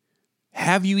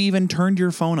 have you even turned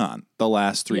your phone on the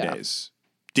last 3 days?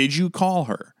 Did you call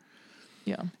her?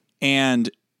 Yeah. And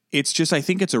it's just, I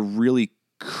think it's a really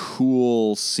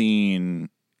cool scene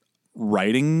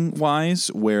writing wise,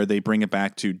 where they bring it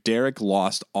back to Derek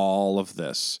lost all of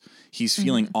this. He's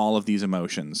feeling all of these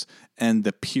emotions. And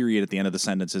the period at the end of the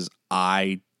sentence is,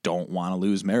 I don't want to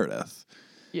lose Meredith.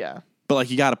 Yeah. But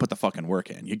like, you got to put the fucking work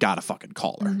in. You got to fucking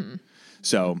call her.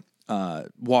 So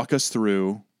walk us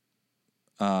through,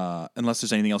 unless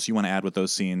there's anything else you want to add with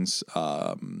those scenes,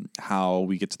 how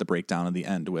we get to the breakdown in the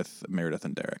end with Meredith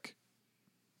and Derek.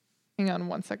 Hang on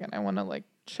one second. I want to like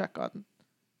check on,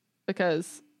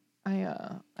 because I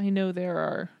know there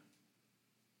are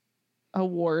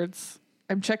awards.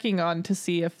 I'm checking on to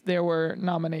see if there were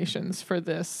nominations for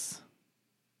this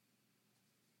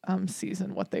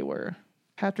season, what they were.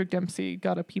 Patrick Dempsey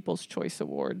got a People's Choice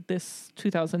Award this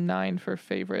 2009 for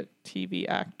Favorite TV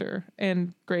Actor,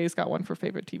 and Grey's got one for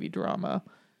Favorite TV Drama.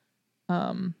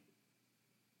 Primetime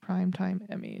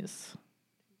Emmys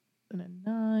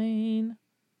 2009.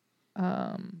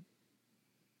 No.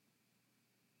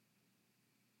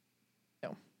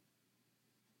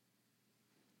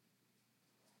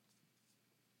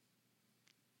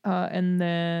 And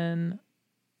then,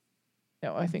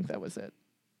 no, I think that was it.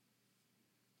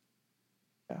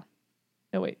 Yeah.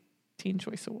 No, wait. Teen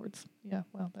Choice Awards. Yeah,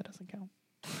 well, that doesn't count.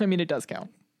 I mean, it does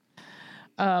count.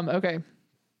 Okay.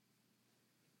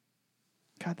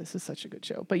 God, this is such a good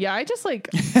show. But yeah, I just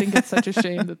like think it's such a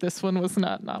shame that this one was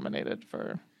not nominated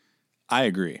for. I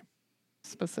agree.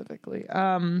 Specifically.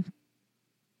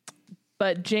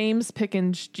 But James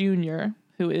Pickens Jr.,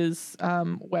 who is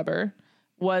Weber,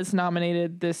 was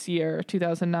nominated this year,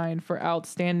 2009, for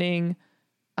Outstanding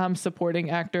Supporting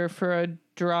Actor for a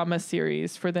Drama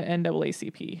Series for the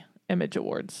NAACP Image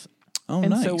Awards. Oh,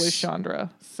 and nice. so was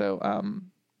Chandra. So,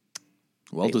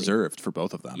 well deserved for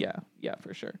both of them. Yeah,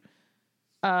 for sure.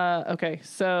 Okay,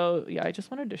 so yeah, I just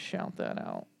wanted to shout that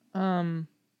out.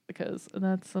 Because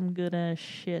that's some good ass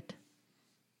shit.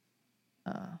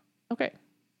 Okay.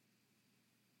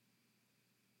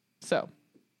 So,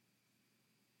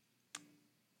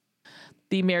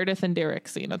 the Meredith and Derek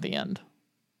scene at the end.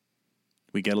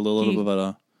 We get a little bit of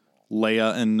a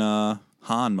Leia and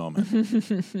Han moment.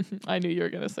 I knew you were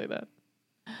going to say that.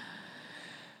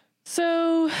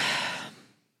 So,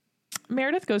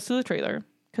 Meredith goes to the trailer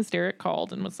because Derek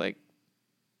called and was like,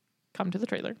 come to the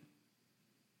trailer.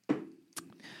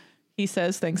 He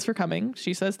says, thanks for coming.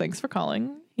 She says, thanks for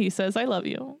calling. He says, I love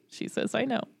you. She says, I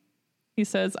know. He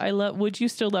says, would you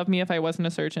still love me if I wasn't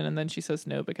a surgeon? And then she says,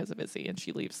 no, because of Izzy. And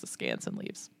she leaves the scans and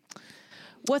leaves.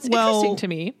 What's interesting to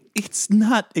me. It's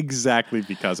not exactly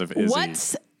because of Izzy.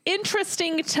 What's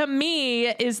interesting to me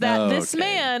is that this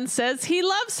man says he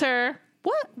loves her.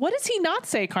 What does he not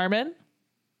say, Carmen?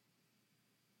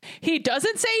 He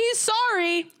doesn't say he's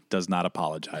sorry. Does not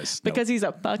apologize. Because he's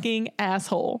a fucking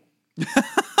asshole.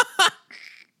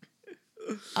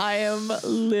 I am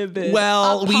livid.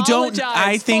 Well, we don't.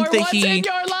 I think that he. In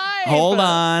your life. Hold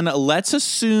on. Let's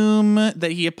assume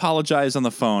that he apologized on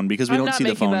the phone because we don't see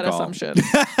the phone call. Assumption.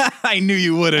 I knew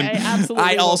you wouldn't.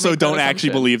 I also don't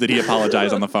actually believe that he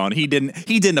apologized on the phone. He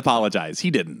didn't apologize.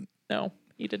 He didn't. No,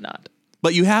 he did not.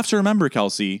 But you have to remember,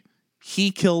 Kelsey,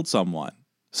 he killed someone,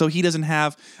 so he doesn't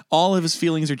have all of his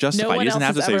feelings are justified. No one he doesn't else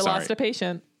have to has say ever sorry. lost a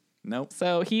patient. Nope.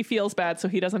 So he feels bad, so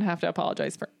he doesn't have to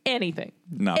apologize for anything.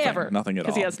 Nothing. Ever. Nothing at all.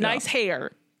 Because he has nice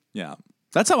hair. Yeah.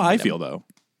 That's how I feel, though.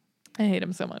 I hate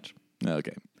him so much.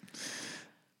 Okay.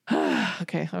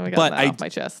 Okay. I got that off my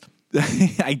chest.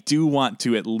 I do want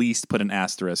to at least put an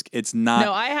asterisk. It's not.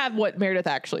 No, I have what Meredith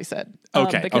actually said.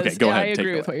 Okay. Okay. Go ahead. I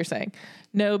agree with what you're saying.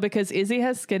 No, because Izzy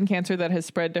has skin cancer that has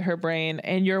spread to her brain,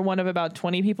 and you're one of about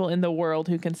 20 people in the world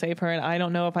who can save her. And I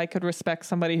don't know if I could respect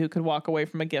somebody who could walk away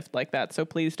from a gift like that. So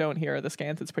please don't hear the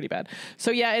scans. It's pretty bad.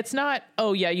 So yeah, it's not,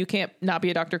 oh yeah, you can't not be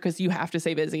a doctor because you have to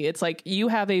save Izzy. It's like you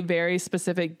have a very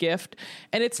specific gift.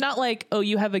 And it's not like, oh,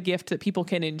 you have a gift that people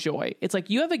can enjoy. It's like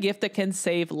you have a gift that can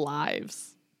save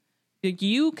lives.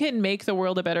 You can make the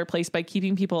world a better place by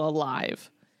keeping people alive.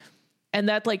 And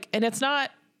that like, and it's not,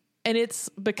 and it's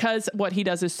because what he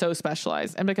does is so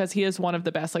specialized and because he is one of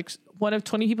the best, like one of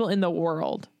 20 people in the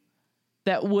world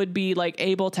that would be like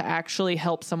able to actually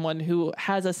help someone who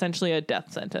has essentially a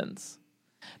death sentence.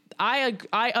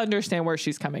 I understand where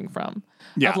she's coming from.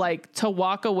 Yeah. Of like to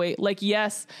walk away. Like,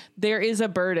 yes, there is a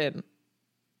burden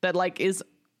that like is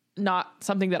not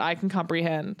something that I can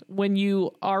comprehend when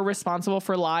you are responsible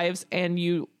for lives and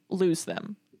you lose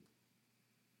them.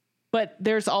 But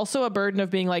there's also a burden of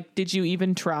being like, did you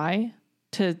even try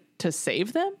to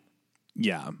save them?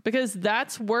 Yeah. Because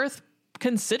that's worth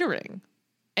considering.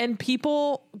 And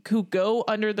people who go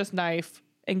under this knife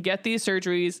and get these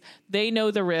surgeries. They know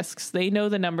the risks. They know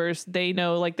the numbers. They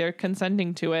know like they're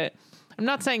consenting to it. I'm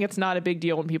not saying it's not a big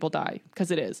deal when people die, because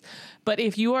it is. But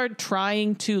if you are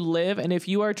trying to live and if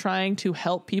you are trying to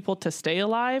help people to stay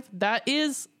alive, that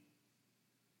is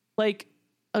like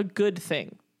a good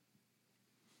thing.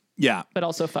 Yeah. But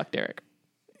also fuck Derek.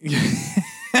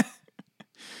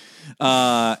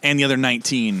 And the other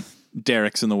 19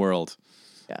 Dereks in the world.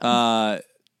 Yeah.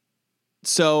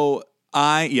 So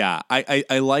I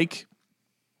like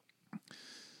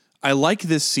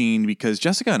this scene because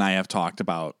Jessica and I have talked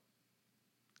about,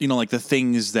 you know, like the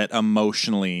things that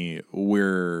emotionally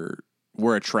we're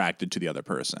attracted to the other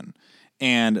person.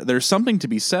 And there's something to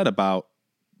be said about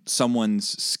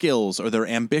someone's skills or their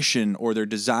ambition or their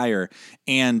desire.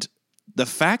 And the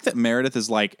fact that Meredith is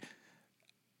like,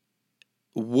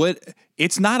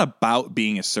 it's not about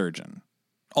being a surgeon.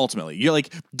 Ultimately, you're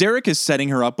like, Derek is setting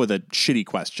her up with a shitty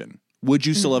question. Would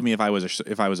you still love me if I was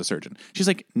a surgeon? She's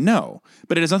like, no,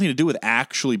 but it has nothing to do with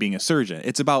actually being a surgeon.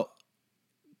 It's about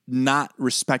not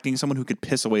respecting someone who could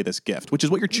piss away this gift, which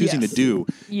is what you're choosing to do.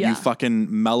 Yeah. You fucking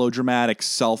melodramatic,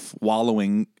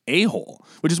 self-wallowing a-hole,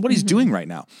 which is what he's doing right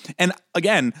now. And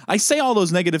again, I say all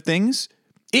those negative things.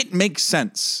 It makes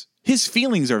sense. His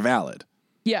feelings are valid.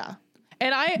 Yeah.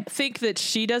 And I think that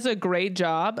she does a great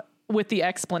job with the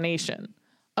explanation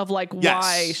of like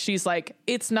why she's like,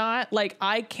 it's not like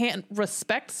I can't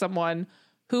respect someone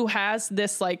who has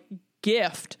this like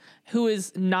gift who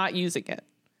is not using it.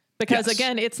 Because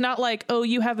again, it's not like, oh,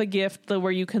 you have a gift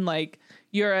where you can like,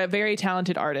 you're a very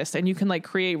talented artist and you can like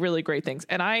create really great things.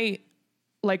 And I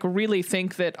like really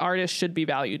think that artists should be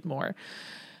valued more.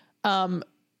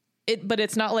 But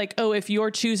it's not like, oh, if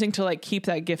you're choosing to like keep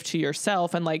that gift to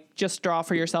yourself and like just draw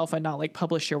for yourself and not like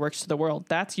publish your works to the world,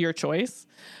 that's your choice.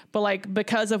 But like,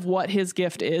 because of what his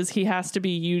gift is, he has to be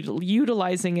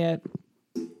utilizing it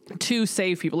to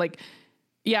save people. Like,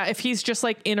 yeah, if he's just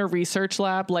like in a research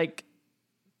lab, like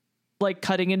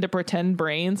cutting into pretend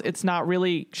brains, it's not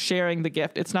really sharing the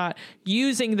gift. It's not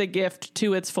using the gift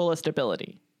to its fullest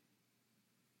ability.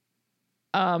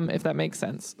 If that makes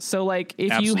sense. So like,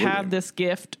 if Absolutely. you have this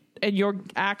gift and your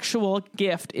actual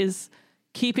gift is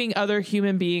keeping other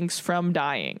human beings from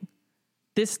dying,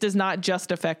 this does not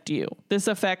just affect you. This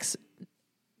affects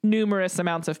numerous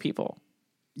amounts of people.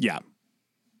 Yeah.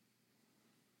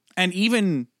 And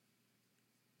even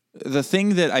the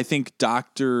thing that I think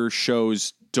doctor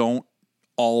shows don't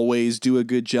always do a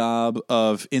good job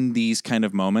of in these kind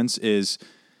of moments is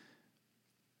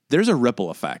there's a ripple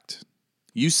effect.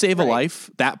 You save a life,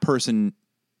 that person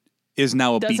is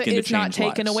now a beacon to change lives. It's not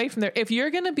taken away from there. If you're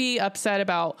going to be upset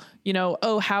about, you know,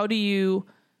 oh, how do you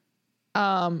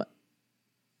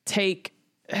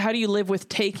live with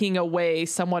taking away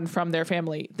someone from their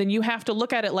family? Then you have to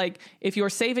look at it like, if you're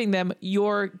saving them,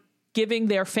 you're giving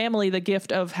their family the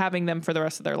gift of having them for the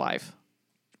rest of their life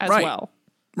as well.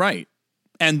 Right.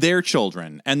 And their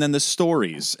children, and then the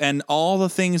stories, and all the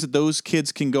things that those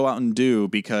kids can go out and do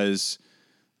because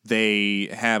they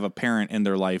have a parent in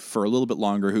their life for a little bit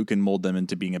longer who can mold them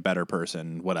into being a better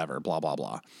person, whatever, blah, blah,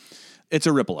 blah. It's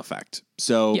a ripple effect.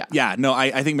 So,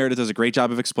 I think Meredith does a great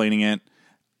job of explaining it.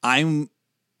 I'm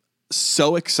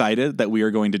so excited that we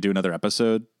are going to do another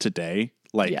episode today,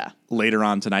 later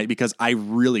on tonight, because I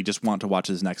really just want to watch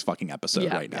this next fucking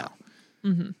episode right now.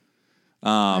 Mm-hmm.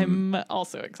 I'm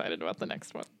also excited about the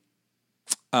next one.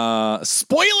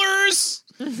 Spoilers!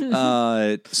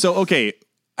 So, okay,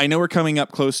 I know we're coming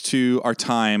up close to our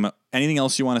time. Anything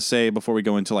else you want to say before we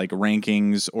go into like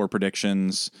rankings or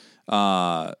predictions?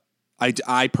 I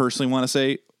personally want to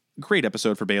say great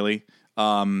episode for Bailey.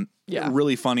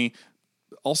 Really funny.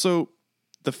 Also,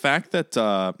 the fact that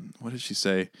what did she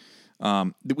say?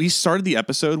 We started the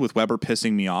episode with Weber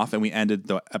pissing me off, and we ended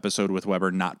the episode with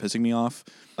Weber not pissing me off.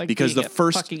 Like because the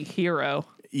first fucking hero.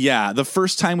 Yeah, the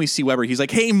first time we see Weber, he's like,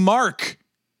 "Hey, Mark,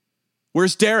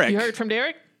 where's Derek? You heard from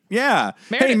Derek? Yeah.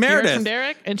 Meredith, hey, Meredith. You heard from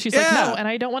Derek?" And she's like, "No, and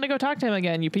I don't want to go talk to him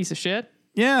again, you piece of shit."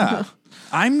 Yeah.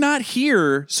 I'm not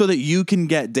here so that you can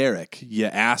get Derek, you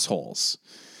assholes.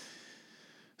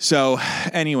 So,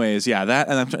 anyways, that,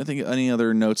 and I'm trying to think of any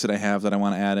other notes that I have that I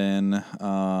want to add in.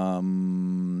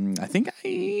 I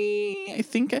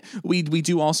think we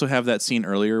do also have that scene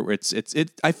earlier where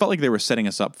I felt like they were setting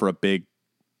us up for a big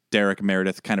Derek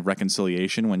Meredith kind of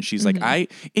reconciliation when she's like,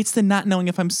 it's the not knowing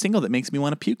if I'm single that makes me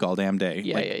want to puke all damn day.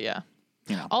 Yeah.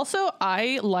 You know. Also,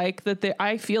 I like that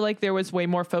I feel like there was way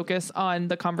more focus on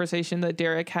the conversation that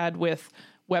Derek had with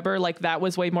Weber. Like, that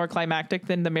was way more climactic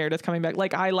than the Meredith coming back.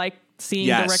 Like, I like seeing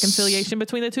the reconciliation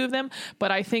between the two of them,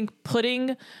 but I think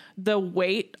putting the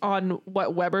weight on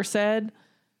what Weber said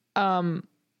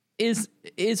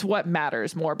is what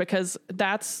matters more, because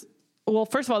that's, well,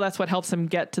 first of all, that's what helps him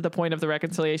get to the point of the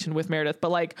reconciliation with Meredith. But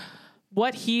like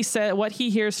what he said, what he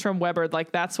hears from Weber,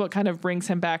 like that's what kind of brings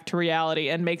him back to reality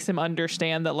and makes him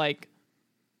understand that like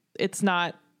it's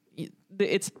not,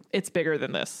 it's bigger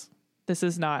than this. This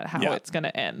is not how it's going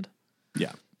to end.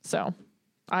 Yeah. So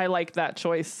I like that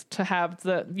choice to have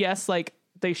yes, like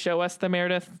they show us the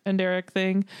Meredith and Derek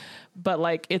thing, but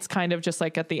like it's kind of just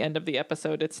like at the end of the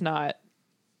episode, it's not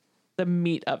the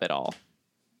meat of it all.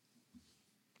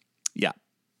 Yeah.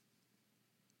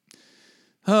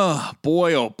 Oh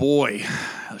boy.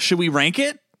 Should we rank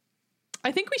it?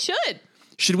 I think we should.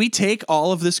 Should we take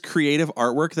all of this creative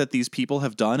artwork that these people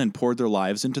have done and poured their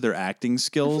lives into their acting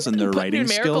skills and their writing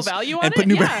skills value on and put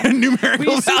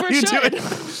numerical value to it?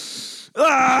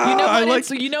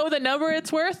 You know the number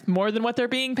it's worth more than what they're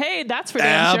being paid. That's for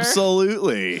damn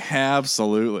Absolutely.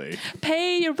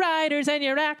 Pay your writers and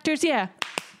your actors. Yeah.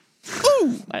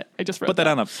 Ooh. I just wrote put that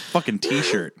on a fucking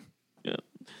t-shirt. Yeah.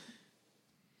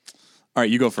 All right,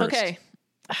 you go first. Okay.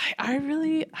 I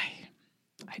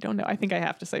don't know. I think I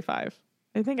have to say 5.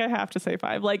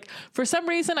 Like for some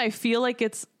reason I feel like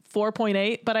it's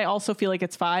 4.8, but I also feel like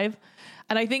it's 5.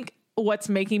 And I think what's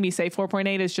making me say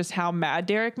 4.8 is just how mad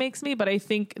Derek makes me, but I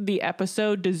think the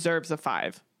episode deserves a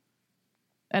 5.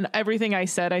 And everything I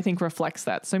said, I think reflects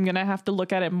that. So I'm going to have to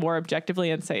look at it more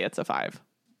objectively and say it's a 5.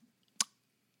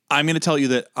 I'm going to tell you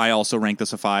that I also rank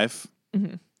this a 5,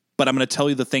 but I'm going to tell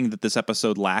you the thing that this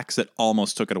episode lacks that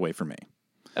almost took it away from me.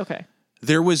 Okay.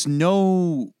 There was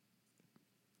no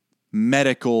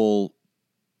medical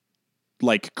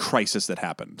like crisis that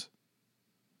happened.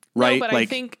 Right? No, but like, I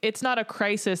think it's not a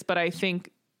crisis, but I think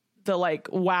the like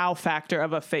wow factor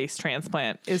of a face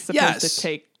transplant is supposed to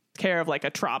take care of like a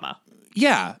trauma.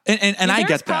 Yeah. And I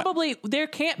get that. There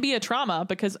can't be a trauma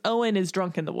because Owen is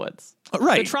drunk in the woods.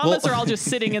 Right. The traumas are all just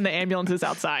sitting in the ambulances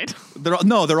outside. They're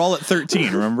all at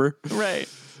 13, remember? Right.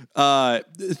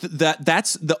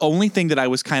 That's the only thing that I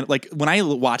was kind of like, when I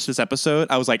watched this episode,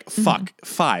 I was like, fuck,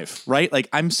 5, right? Like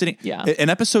I'm sitting, an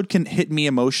episode can hit me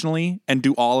emotionally and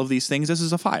do all of these things. This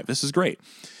is a 5. This is great.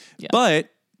 Yeah. But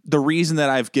the reason that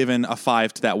I've given a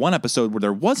 5 to that one episode where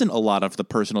there wasn't a lot of the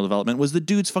personal development was the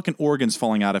dude's fucking organs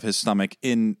falling out of his stomach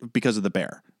because of the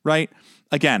bear, right?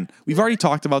 Again, we've already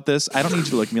talked about this. I don't need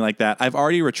you to look at me like that. I've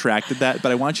already retracted that,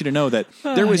 but I want you to know that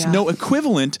there was no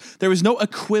equivalent. There was no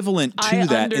equivalent to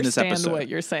that in this episode. I understand what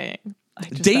you're saying.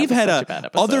 Dave had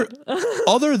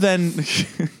other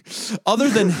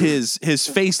than his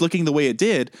face looking the way it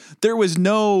did. There was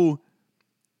no,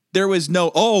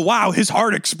 oh wow, his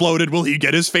heart exploded. Will he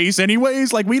get his face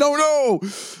anyways? Like we don't know.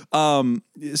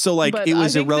 So like but it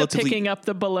was I think a relatively picking up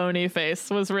the baloney face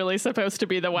was really supposed to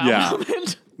be the wow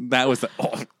moment. That was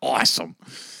awesome.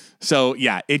 So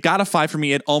yeah, it got a 5 for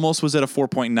me. It almost was at a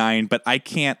 4.9, but I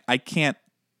can't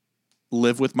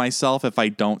live with myself if I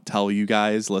don't tell you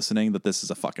guys listening that this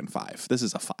is a fucking 5. This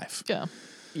is a 5. Yeah.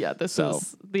 Yeah. This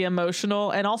is the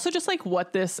emotional and also just like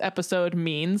what this episode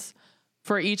means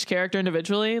for each character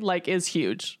individually, like is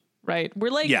huge, right?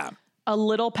 We're like a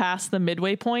little past the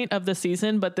midway point of the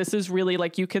season, but this is really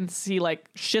like, you can see like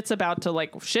shit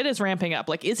is ramping up.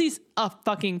 Like Izzy's a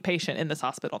fucking patient in this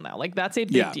hospital now. Like that's a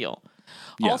big deal.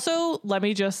 Yeah. Also, let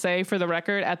me just say for the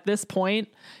record, at this point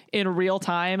in real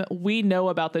time, we know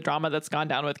about the drama that's gone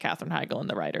down with Katherine Heigl and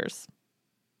the writers.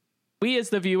 We as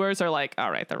the viewers are like,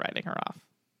 all right, they're writing her off.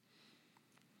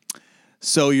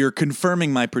 So you're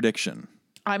confirming my prediction.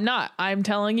 I'm not. I'm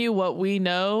telling you what we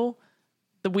know.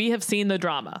 That we have seen the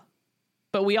drama,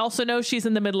 but we also know she's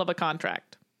in the middle of a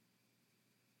contract.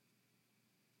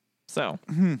 So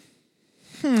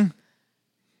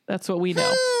that's what we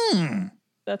know.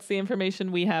 That's the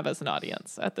information we have as an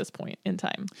audience at this point in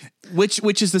time.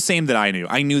 Which is the same that I knew.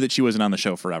 I knew that she wasn't on the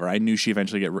show forever. I knew she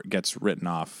eventually gets written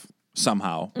off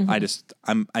somehow.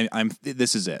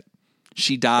 This is it.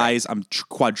 She dies. Right. I'm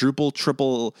quadruple,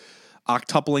 triple,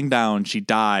 octupling down. She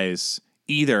dies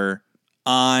either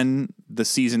on the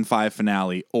season 5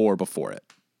 finale or before it.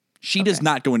 She does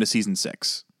not go into season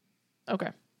 6. Okay.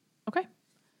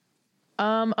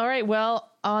 All right.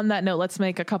 Well, on that note, let's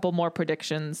make a couple more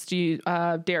predictions.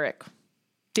 Derek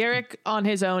on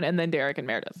his own, and then Derek and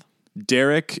Meredith.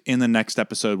 Derek in the next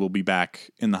episode will be back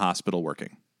in the hospital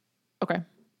working. Okay.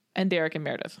 And Derek and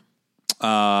Meredith.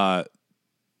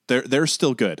 They're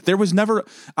still good. There was never.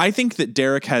 I think that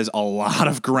Derek has a lot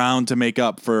of ground to make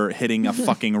up for hitting a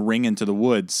fucking ring into the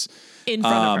woods in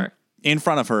front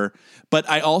of her. But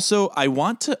I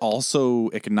want to also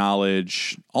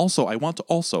acknowledge. Also, I want to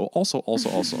also.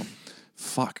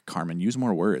 Fuck, Carmen, use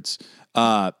more words.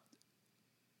 I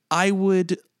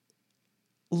would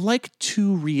like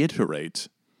to reiterate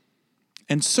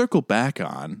and circle back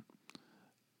on,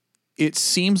 it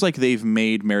seems like they've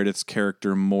made Meredith's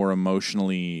character more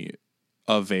emotionally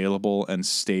available and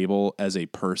stable as a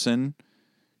person,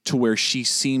 to where she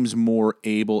seems more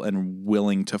able and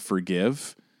willing to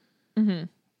forgive. Mm-hmm.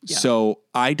 Yeah. So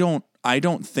I don't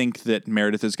think that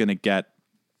Meredith is going to get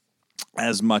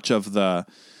as much of the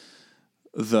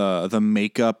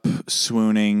makeup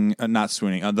swooning, not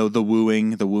swooning, the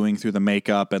wooing through the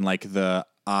makeup, and like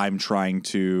I'm trying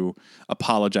to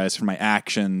apologize for my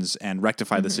actions and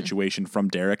rectify the situation from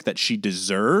Derek that she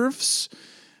deserves.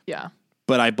 Yeah.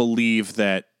 But I believe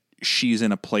that she's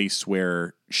in a place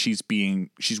where she's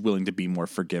willing to be more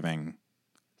forgiving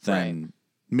than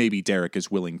maybe Derek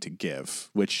is willing to give,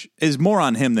 which is more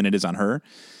on him than it is on her.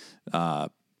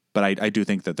 But I do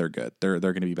think that they're good. They're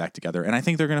going to be back together, and I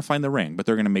think they're going to find the ring, but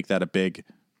they're going to make that a big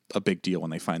deal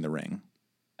when they find the ring.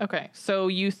 Okay. So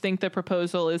you think the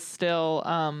proposal is still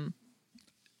on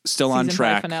season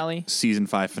track. 5 finale? Season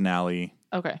 5 finale.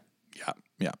 Okay.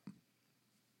 Yeah.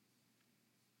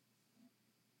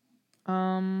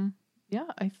 Yeah,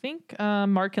 I think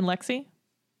Mark and Lexi.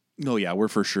 Oh yeah, we're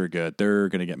for sure good. They're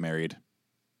going to get married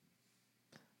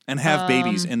and have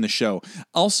babies in the show.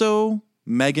 Also,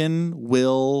 Megan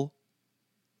will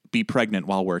be pregnant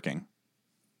while working.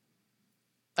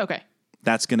 Okay.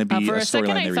 That's going to be for a a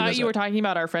second, storyline. I thought you were talking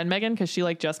about our friend Megan, because she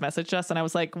just messaged us, and I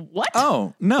was like, "What?"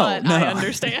 Oh no, but no. I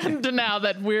understand now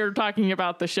that we're talking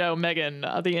about the show Megan,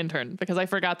 the intern, because I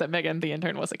forgot that Megan, the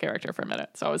intern, was a character for a minute.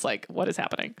 So I was like, "What is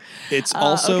happening?" It's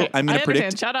also okay. I'm going to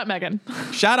predict. Shout out Megan.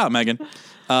 Shout out Megan.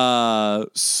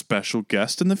 Special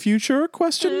guest in the future?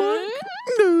 Question mark.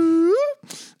 No.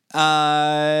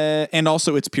 And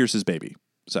also it's Pierce's baby.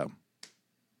 So.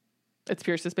 It's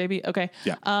Pierce's baby. Okay.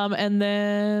 Yeah. And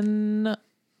then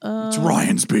it's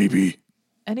Ryan's baby.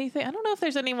 Anything? I don't know if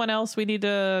there's anyone else we need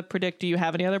to predict. Do you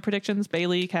have any other predictions?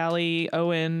 Bailey, Callie,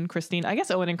 Owen, Christine. I guess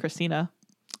Owen and Christina.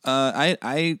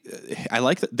 I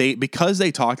like that because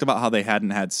they talked about how they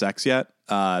hadn't had sex yet.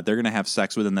 They're gonna have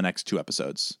sex within the next 2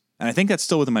 episodes, and I think that's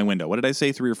still within my window. What did I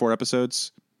say? 3 or 4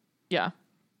 episodes? Yeah.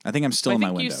 I think I'm still in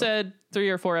my window. I think you said 3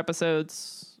 or 4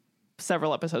 episodes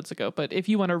several episodes ago, but if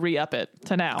you want to re-up it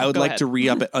to now, I would like to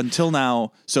re-up it until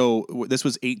now. So this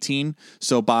was 18.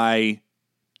 So by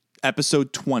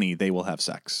episode 20, they will have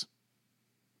sex.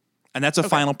 And that's a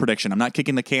final prediction. I'm not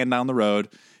kicking the can down the road.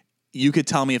 You could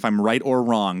tell me if I'm right or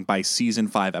wrong by season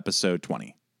 5, episode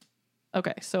 20.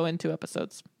 Okay. So in 2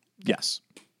 episodes. Yes.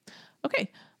 Okay.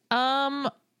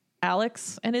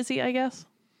 Alex and Izzy, I guess.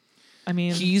 I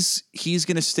mean, he's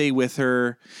going to stay with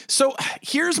her. So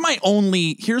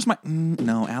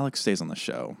no, Alex stays on the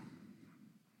show.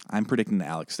 I'm predicting that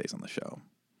Alex stays on the show.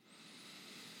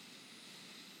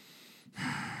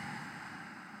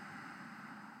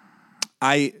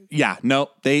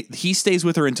 He stays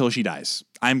with her until she dies.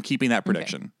 I'm keeping that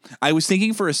prediction. Okay. I was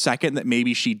thinking for a second that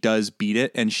maybe she does beat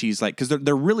it, and she's like, because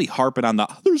they're really harping on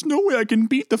there's no way I can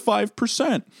beat the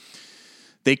 5%.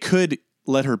 They could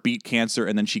let her beat cancer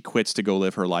and then she quits to go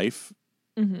live her life.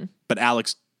 Mm-hmm. But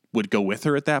Alex would go with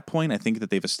her at that point. I think that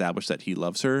they've established that he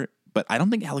loves her, but I don't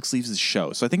think Alex leaves the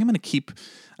show. So I think I'm going to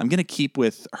keep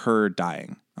with her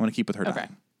dying. I'm going to keep with her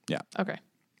dying. Yeah. Okay.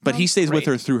 But he stays with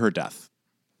her through her death.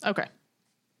 Okay.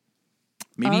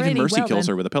 Maybe even Mercy kills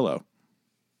her with a pillow.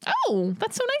 Oh,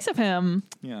 that's so nice of him.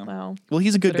 Yeah. Wow. Well,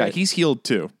 he's a good guy. He's healed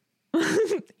too.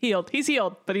 He's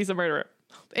healed, but he's a murderer.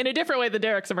 In a different way than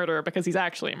Derek's a murderer, because he's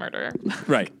actually a murderer.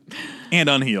 Right. And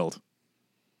unhealed.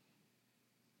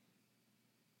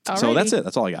 Alrighty. So that's it.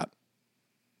 That's all I got.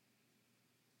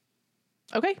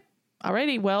 Okay.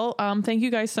 Alrighty. Well, thank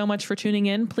you guys so much for tuning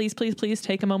in. Please, please, please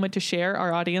take a moment to share.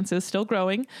 Our audience is still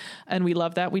growing, and we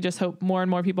love that. We just hope more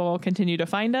and more people will continue to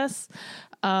find us.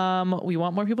 We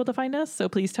want more people to find us, so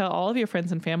please tell all of your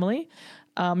friends and family.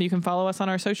 You can follow us on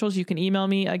our socials. You can email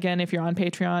me. Again, if you're on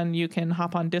Patreon, you can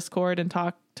hop on Discord and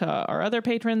talk to our other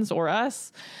patrons or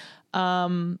us.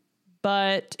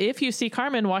 But if you see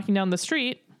Carmen walking down the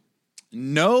street,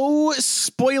 no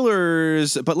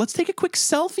spoilers, but let's take a quick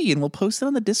selfie and we'll post it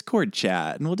on the Discord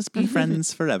chat and we'll just be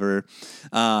friends forever.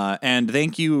 And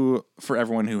thank you for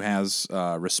everyone who has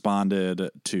responded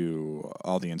to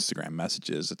all the Instagram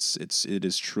messages. It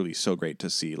is truly so great to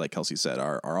see. Like Kelsey said,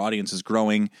 our audience is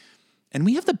growing. And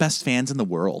we have the best fans in the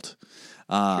world.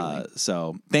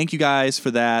 So thank you guys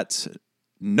for that.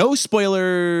 No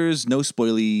spoilers, no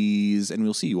spoilies, and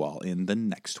we'll see you all in the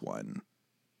next one.